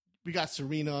 we got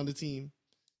Serena on the team.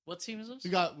 What team is this?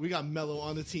 We got Melo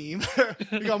on the team.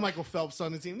 We got Michael Phelps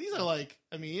on the team. These are like,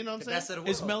 I mean, you know what I'm The saying? best of the world.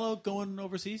 Is Melo going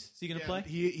overseas? Is he going to play?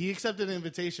 He accepted an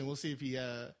invitation. We'll see if he.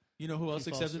 You know who else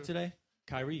falls accepted through. today?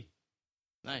 Kyrie.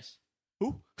 Nice.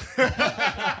 Who?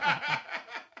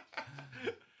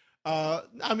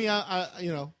 I mean, I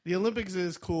the Olympics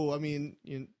is cool. I mean,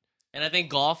 And I think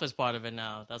golf is part of it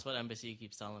now. That's what NBC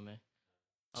keeps telling me.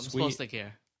 I'm Sweet. supposed to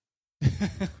care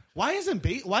why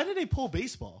did they pull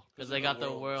baseball? because they got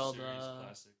the World Series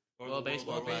Classic. Or World the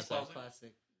Baseball World Baseball Classic.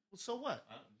 Classic. So what?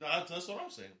 That's what I'm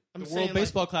saying. I'm The saying, World like,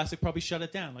 Baseball Classic probably shut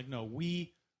it down. Like, no,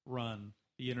 we run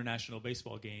the international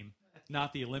baseball game,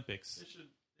 not the Olympics. They should have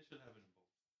it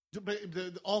in both.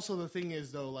 But also the thing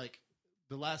is though, like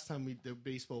the last time the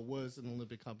baseball was an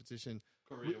Olympic competition,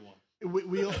 Korea won.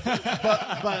 we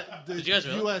but the Did you guys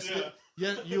really?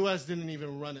 U.S. didn't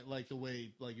even run it like the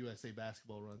way like USA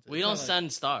basketball runs it. We It's don't not like-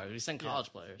 send stars. We send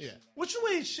college players. Yeah, which the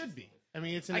way it should be. I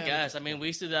mean, it's an I guess. I mean, we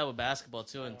used to do that with basketball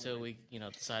too until we,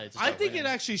 decided to. I Start think winning. it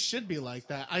actually should be like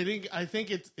that. I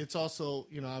think it's also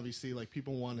obviously like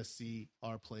people want to see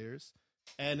our players,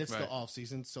 and it's the Right. off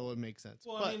season, so it makes sense.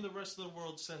 Well, but, I mean, the rest of the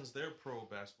world sends their pro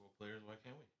basketball players. Why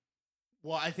can't we?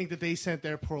 well, I think that they sent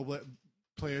their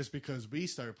players because we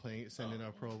started sending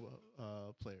our pro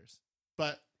players.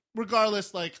 But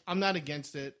regardless, like I'm not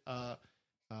against it.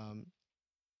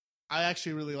 I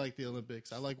actually really like the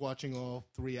Olympics. I like watching all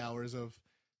 3 hours of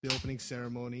the opening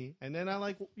ceremony, and then I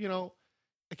like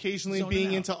occasionally Zoning being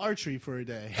out. into archery for a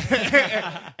day,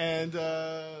 and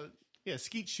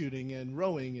skeet shooting and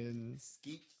rowing and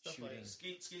Skeet Stuff shooting. like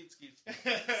skeet. Skeet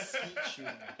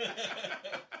shooting.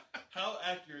 How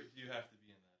accurate do you have to be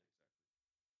in that?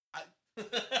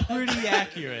 Pretty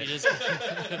accurate. You just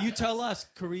You tell us.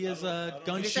 Korea's I don't-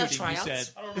 gun Did they have shooting, you tryouts? said.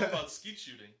 I don't know about skeet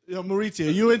shooting. Yo, Maurizio,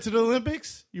 are you into the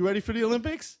Olympics? You ready for the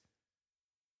Olympics?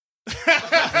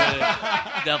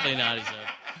 definitely not. He said.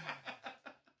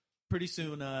 Pretty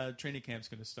soon, training camp's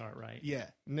going to start, right? Yeah,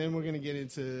 and then we're gonna get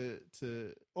into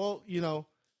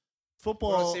football.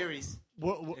 World Series. I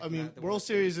mean, not the World World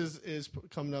Series is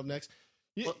coming up next.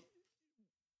 Yeah. Well-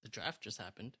 The draft just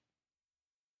happened.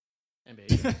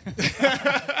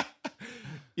 NBA.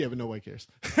 Yeah, but nobody cares.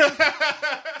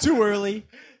 Too early.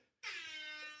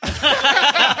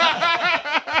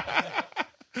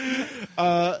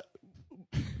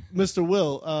 Mr.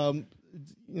 Will,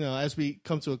 as we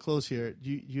come to a close here, do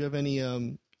you have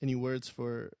any words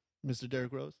for Mr.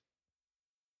 Derrick Rose?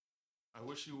 I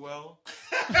wish you well.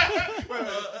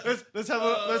 Let's quiet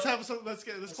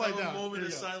Have a down. moment Here of we go.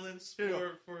 silence Here we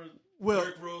go. for Will,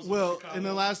 Derrick Rose. Will, of Chicago.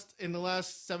 in the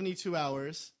last 72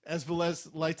 hours, as Velez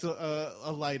lights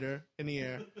a lighter in the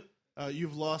air,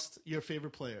 you've lost your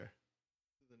favorite player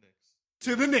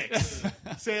to the Knicks.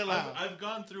 Say it loud. I've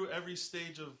gone through every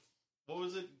stage of what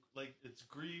was it like? It's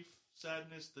grief,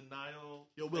 sadness, denial.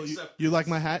 Yo, Will, acceptance. you like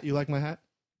my hat? You like my hat?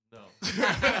 No.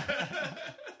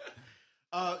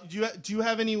 Do you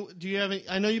have any?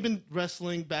 I know you've been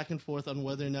wrestling back and forth on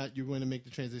whether or not you're going to make the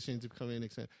transition to becoming an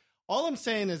Knicks fan. All I'm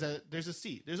saying is that there's a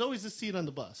seat. There's always a seat on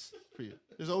the bus for you.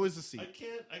 There's always a seat. I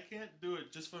can't do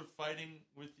it just for fighting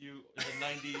with you in the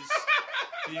 '90s,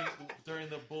 during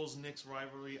the Bulls Knicks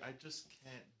rivalry. I just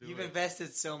can't do You've it.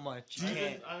 invested so much. You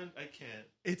can't. I can't.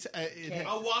 It's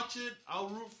I'll watch it. I'll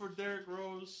root for Derrick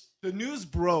Rose. the news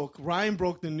broke. Ryan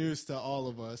broke the news to all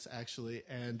of us actually,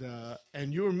 and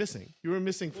you were missing. You were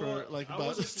missing for Well, like I about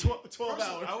was asleep. 12 First,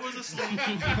 hours. I was asleep.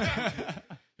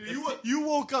 You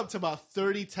woke up to about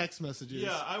 30 text messages.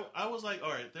 Yeah, I was like, all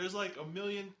right, there's like a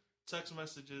million text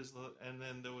messages, and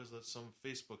then there was some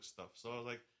Facebook stuff. So I was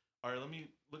like, all right, let me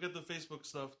look at the Facebook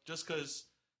stuff, just because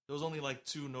there was only like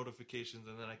 2 notifications,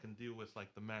 and then I can deal with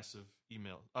like the massive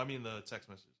the text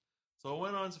messages. So I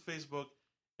went on to Facebook,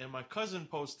 and my cousin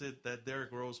posted that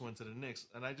Derrick Rose went to the Knicks,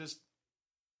 and I just,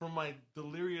 from my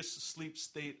delirious sleep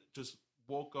state, just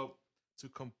woke up to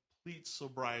complete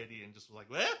sobriety and just was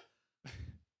like, what?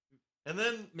 And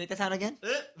then, Make that sound again?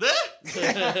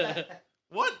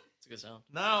 what? It's a good sound.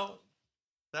 Now,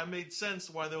 that made sense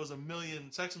why there was a million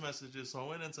text messages. So I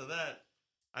went into that.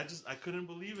 I couldn't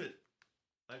believe it.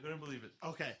 I couldn't believe it.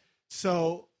 Okay.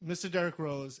 So, Mr. Derrick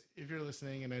Rose, if you're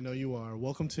listening, and I know you are,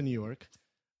 welcome to New York.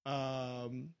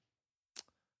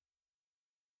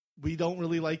 We don't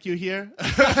really like you here,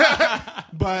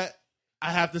 but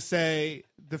I have to say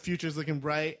the future's looking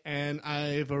bright, and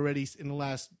I've already, in the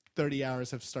last 30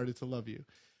 hours have started to love you.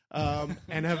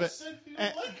 And have Just said you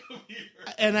don't like him here.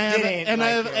 and I have Didn't and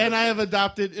I like have him. and I have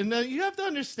adopted, and you have to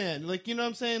understand, like, you know what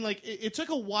I'm saying, like it took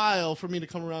a while for me to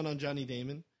come around on Johnny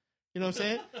Damon. You know what I'm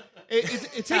saying?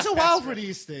 It takes a while for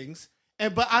these things,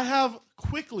 but I have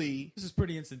quickly This is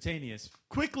pretty instantaneous.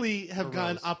 have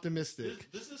gotten Rose. optimistic.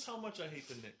 This is how much I hate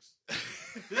the Knicks.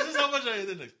 This is how much I hate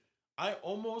the Knicks. I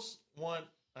almost want,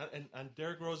 and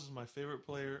Derrick Rose is my favorite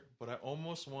player, but I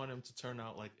almost want him to turn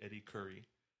out like Eddie Curry.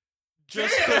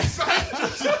 Just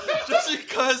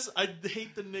because I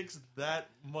hate the Knicks that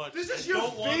much. This is I your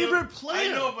don't want favorite him-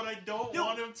 player. I know, but I don't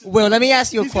want him to. Will, let me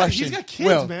ask you a He's question. got kids,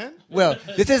 Will, man. Will,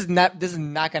 this is not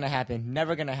gonna happen.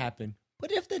 Never gonna happen.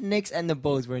 What if the Knicks and the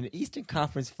Bulls were in the Eastern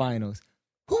Conference Finals?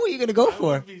 Who are you gonna go I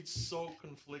for? would be so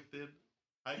conflicted.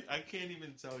 I can't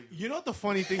even tell you. You know what the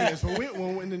funny thing is?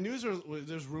 When the news was,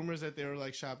 there's rumors that they were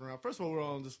like shopping around. First of all, we're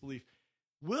all in disbelief.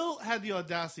 Will had the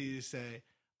audacity to say,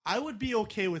 "I would be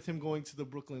okay with him going to the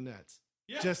Brooklyn Nets,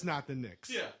 Yeah. just not the Knicks."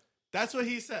 Yeah. That's what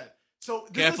he said. So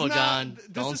this Careful, is not, John. this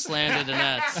Don't is- slander the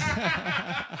Nets.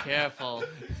 Careful.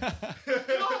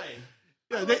 Why?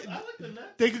 Yeah, I like the Nets.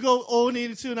 they could go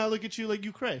 0-82, and I look at you like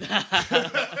you cray.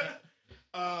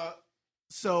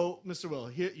 So, Mr. Will,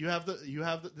 here you have the.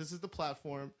 This is the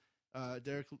platform.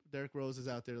 Derrick Rose is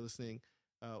out there listening.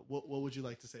 What would you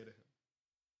like to say to him?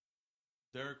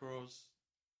 Derrick Rose,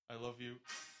 I love you.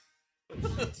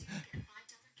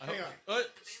 Hang on.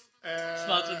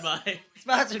 Sponsored by.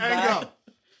 Sponsored Hang by. on.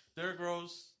 Derrick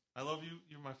Rose, I love you.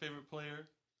 You're my favorite player.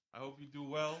 I hope you do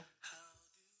well.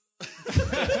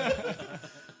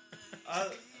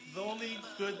 The only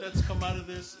good that's come out of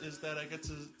this is that I get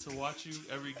to watch you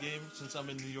every game since I'm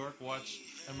in New York. Watch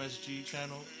MSG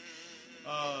channel.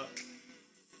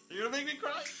 You're gonna make me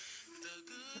cry.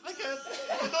 I can.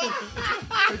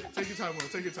 Take your time, Will.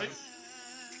 Take your time.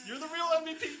 You're the real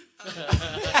MVP.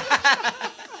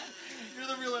 You're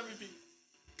the real MVP.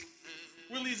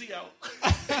 We'll easy out.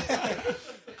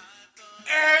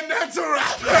 And that's a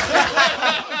wrap.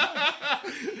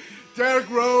 Derrick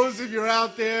Rose, if you're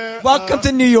out there, Welcome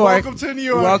to New York. Welcome to New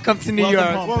York. Welcome to New Welcome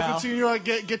York. home. Welcome pal. to New York.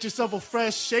 Get yourself a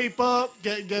fresh shape up.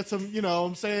 Get some, you know what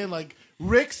I'm saying, like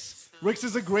Rick's. Rick's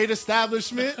is a great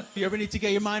establishment. If you ever need to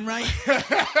get your mind right,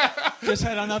 just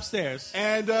head on upstairs.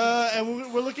 And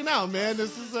we're looking out, man.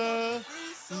 This has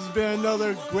been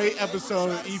another great episode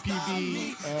of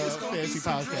EPB Fantasy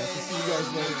Podcast. We'll see you guys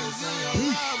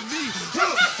later.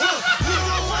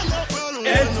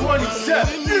 Ed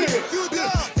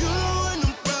 27.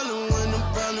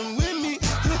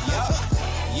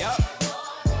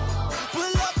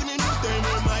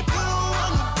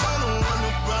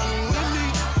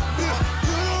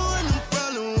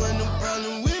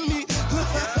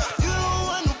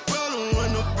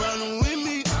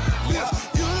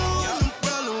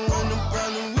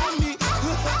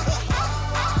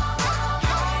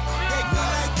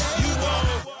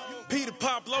 Peter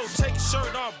Pablo, take your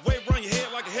shirt off, wave around your head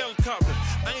like a helicopter.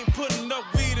 I ain't putting up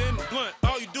weed in the blunt,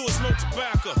 all you do is smoke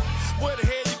tobacco. Where the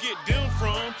hell you get them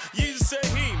from? Jesus said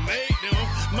he ain't made them.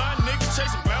 My niggas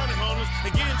chasing bounty hunters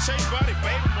and getting chased by their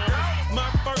baby mamas. My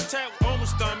first tap on my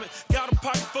stomach, got a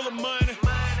pocket full of money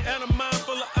and a mind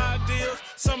full of ideas.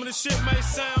 Some of the shit may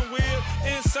sound weird,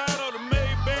 inside of the